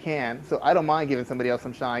amount they can. So I don't mind giving somebody else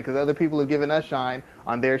some shine because other people have given us shine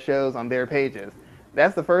on their shows, on their pages.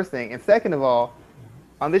 That's the first thing. And second of all,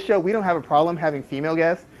 on this show, we don't have a problem having female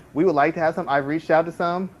guests. We would like to have some. I've reached out to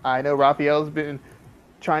some. I know Raphael's been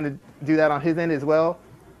trying to do that on his end as well.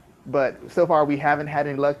 But so far, we haven't had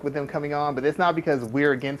any luck with them coming on. But it's not because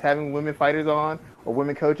we're against having women fighters on or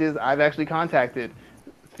women coaches. I've actually contacted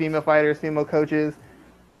female fighters, female coaches,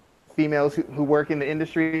 females who work in the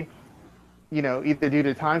industry, either due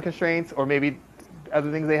to time constraints or maybe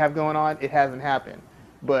other things they have going on. It hasn't happened.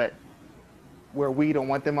 But where we don't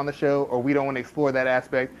want them on the show or we don't want to explore that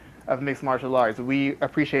aspect of mixed martial arts. We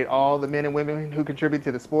appreciate all the men and women who contribute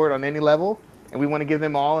to the sport on any level, and we want to give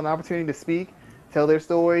them all an opportunity to speak, tell their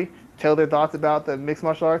story, tell their thoughts about the mixed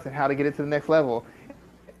martial arts and how to get it to the next level.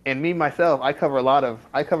 And me, myself, I break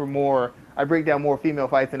down more female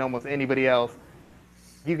fights than almost anybody else.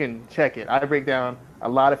 You can check it. I break down a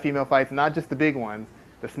lot of female fights, not just the big ones,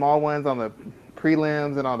 the small ones on the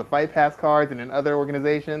prelims and on the Fight Pass cards and in other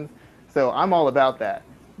organizations. So I'm all about that.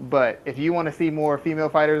 But if you want to see more female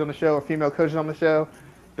fighters on the show or female coaches on the show,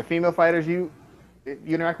 the female fighters you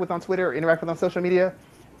interact with on Twitter or interact with on social media,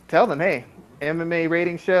 tell them, hey, MMA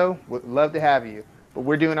Rating Show, would love to have you. But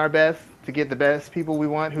we're doing our best to get the best people we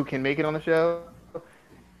want who can make it on the show.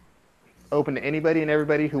 Open to anybody and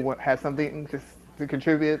everybody who has something to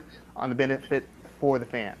contribute on the benefit for the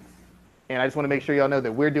fans. And I just want to make sure y'all know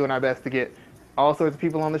that we're doing our best to get all sorts of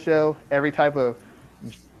people on the show, every type of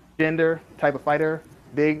gender, type of fighter,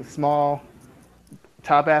 big, small,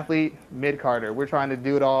 top athlete, mid-carder. We're trying to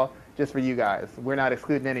do it all just for you guys. We're not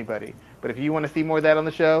excluding anybody. But if you want to see more of that on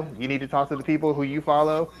the show, you need to talk to the people who you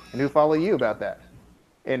follow and who follow you about that.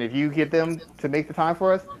 And if you get them to make the time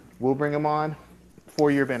for us, we'll bring them on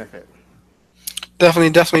for your benefit.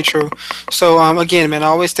 Definitely true. So again, man,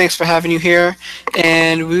 always thanks for having you here,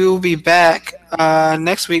 and we will be back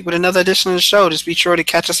next week with another edition of the show. Just be sure to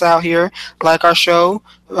catch us out here, like our show,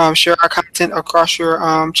 share our content across your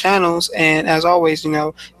channels, and as always,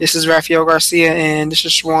 this is Raphael Garcia and this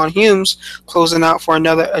is Shawan Humes closing out for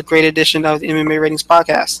a great edition of the MMA Ratings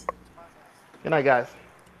Podcast. Good night, guys.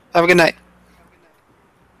 Have a good night.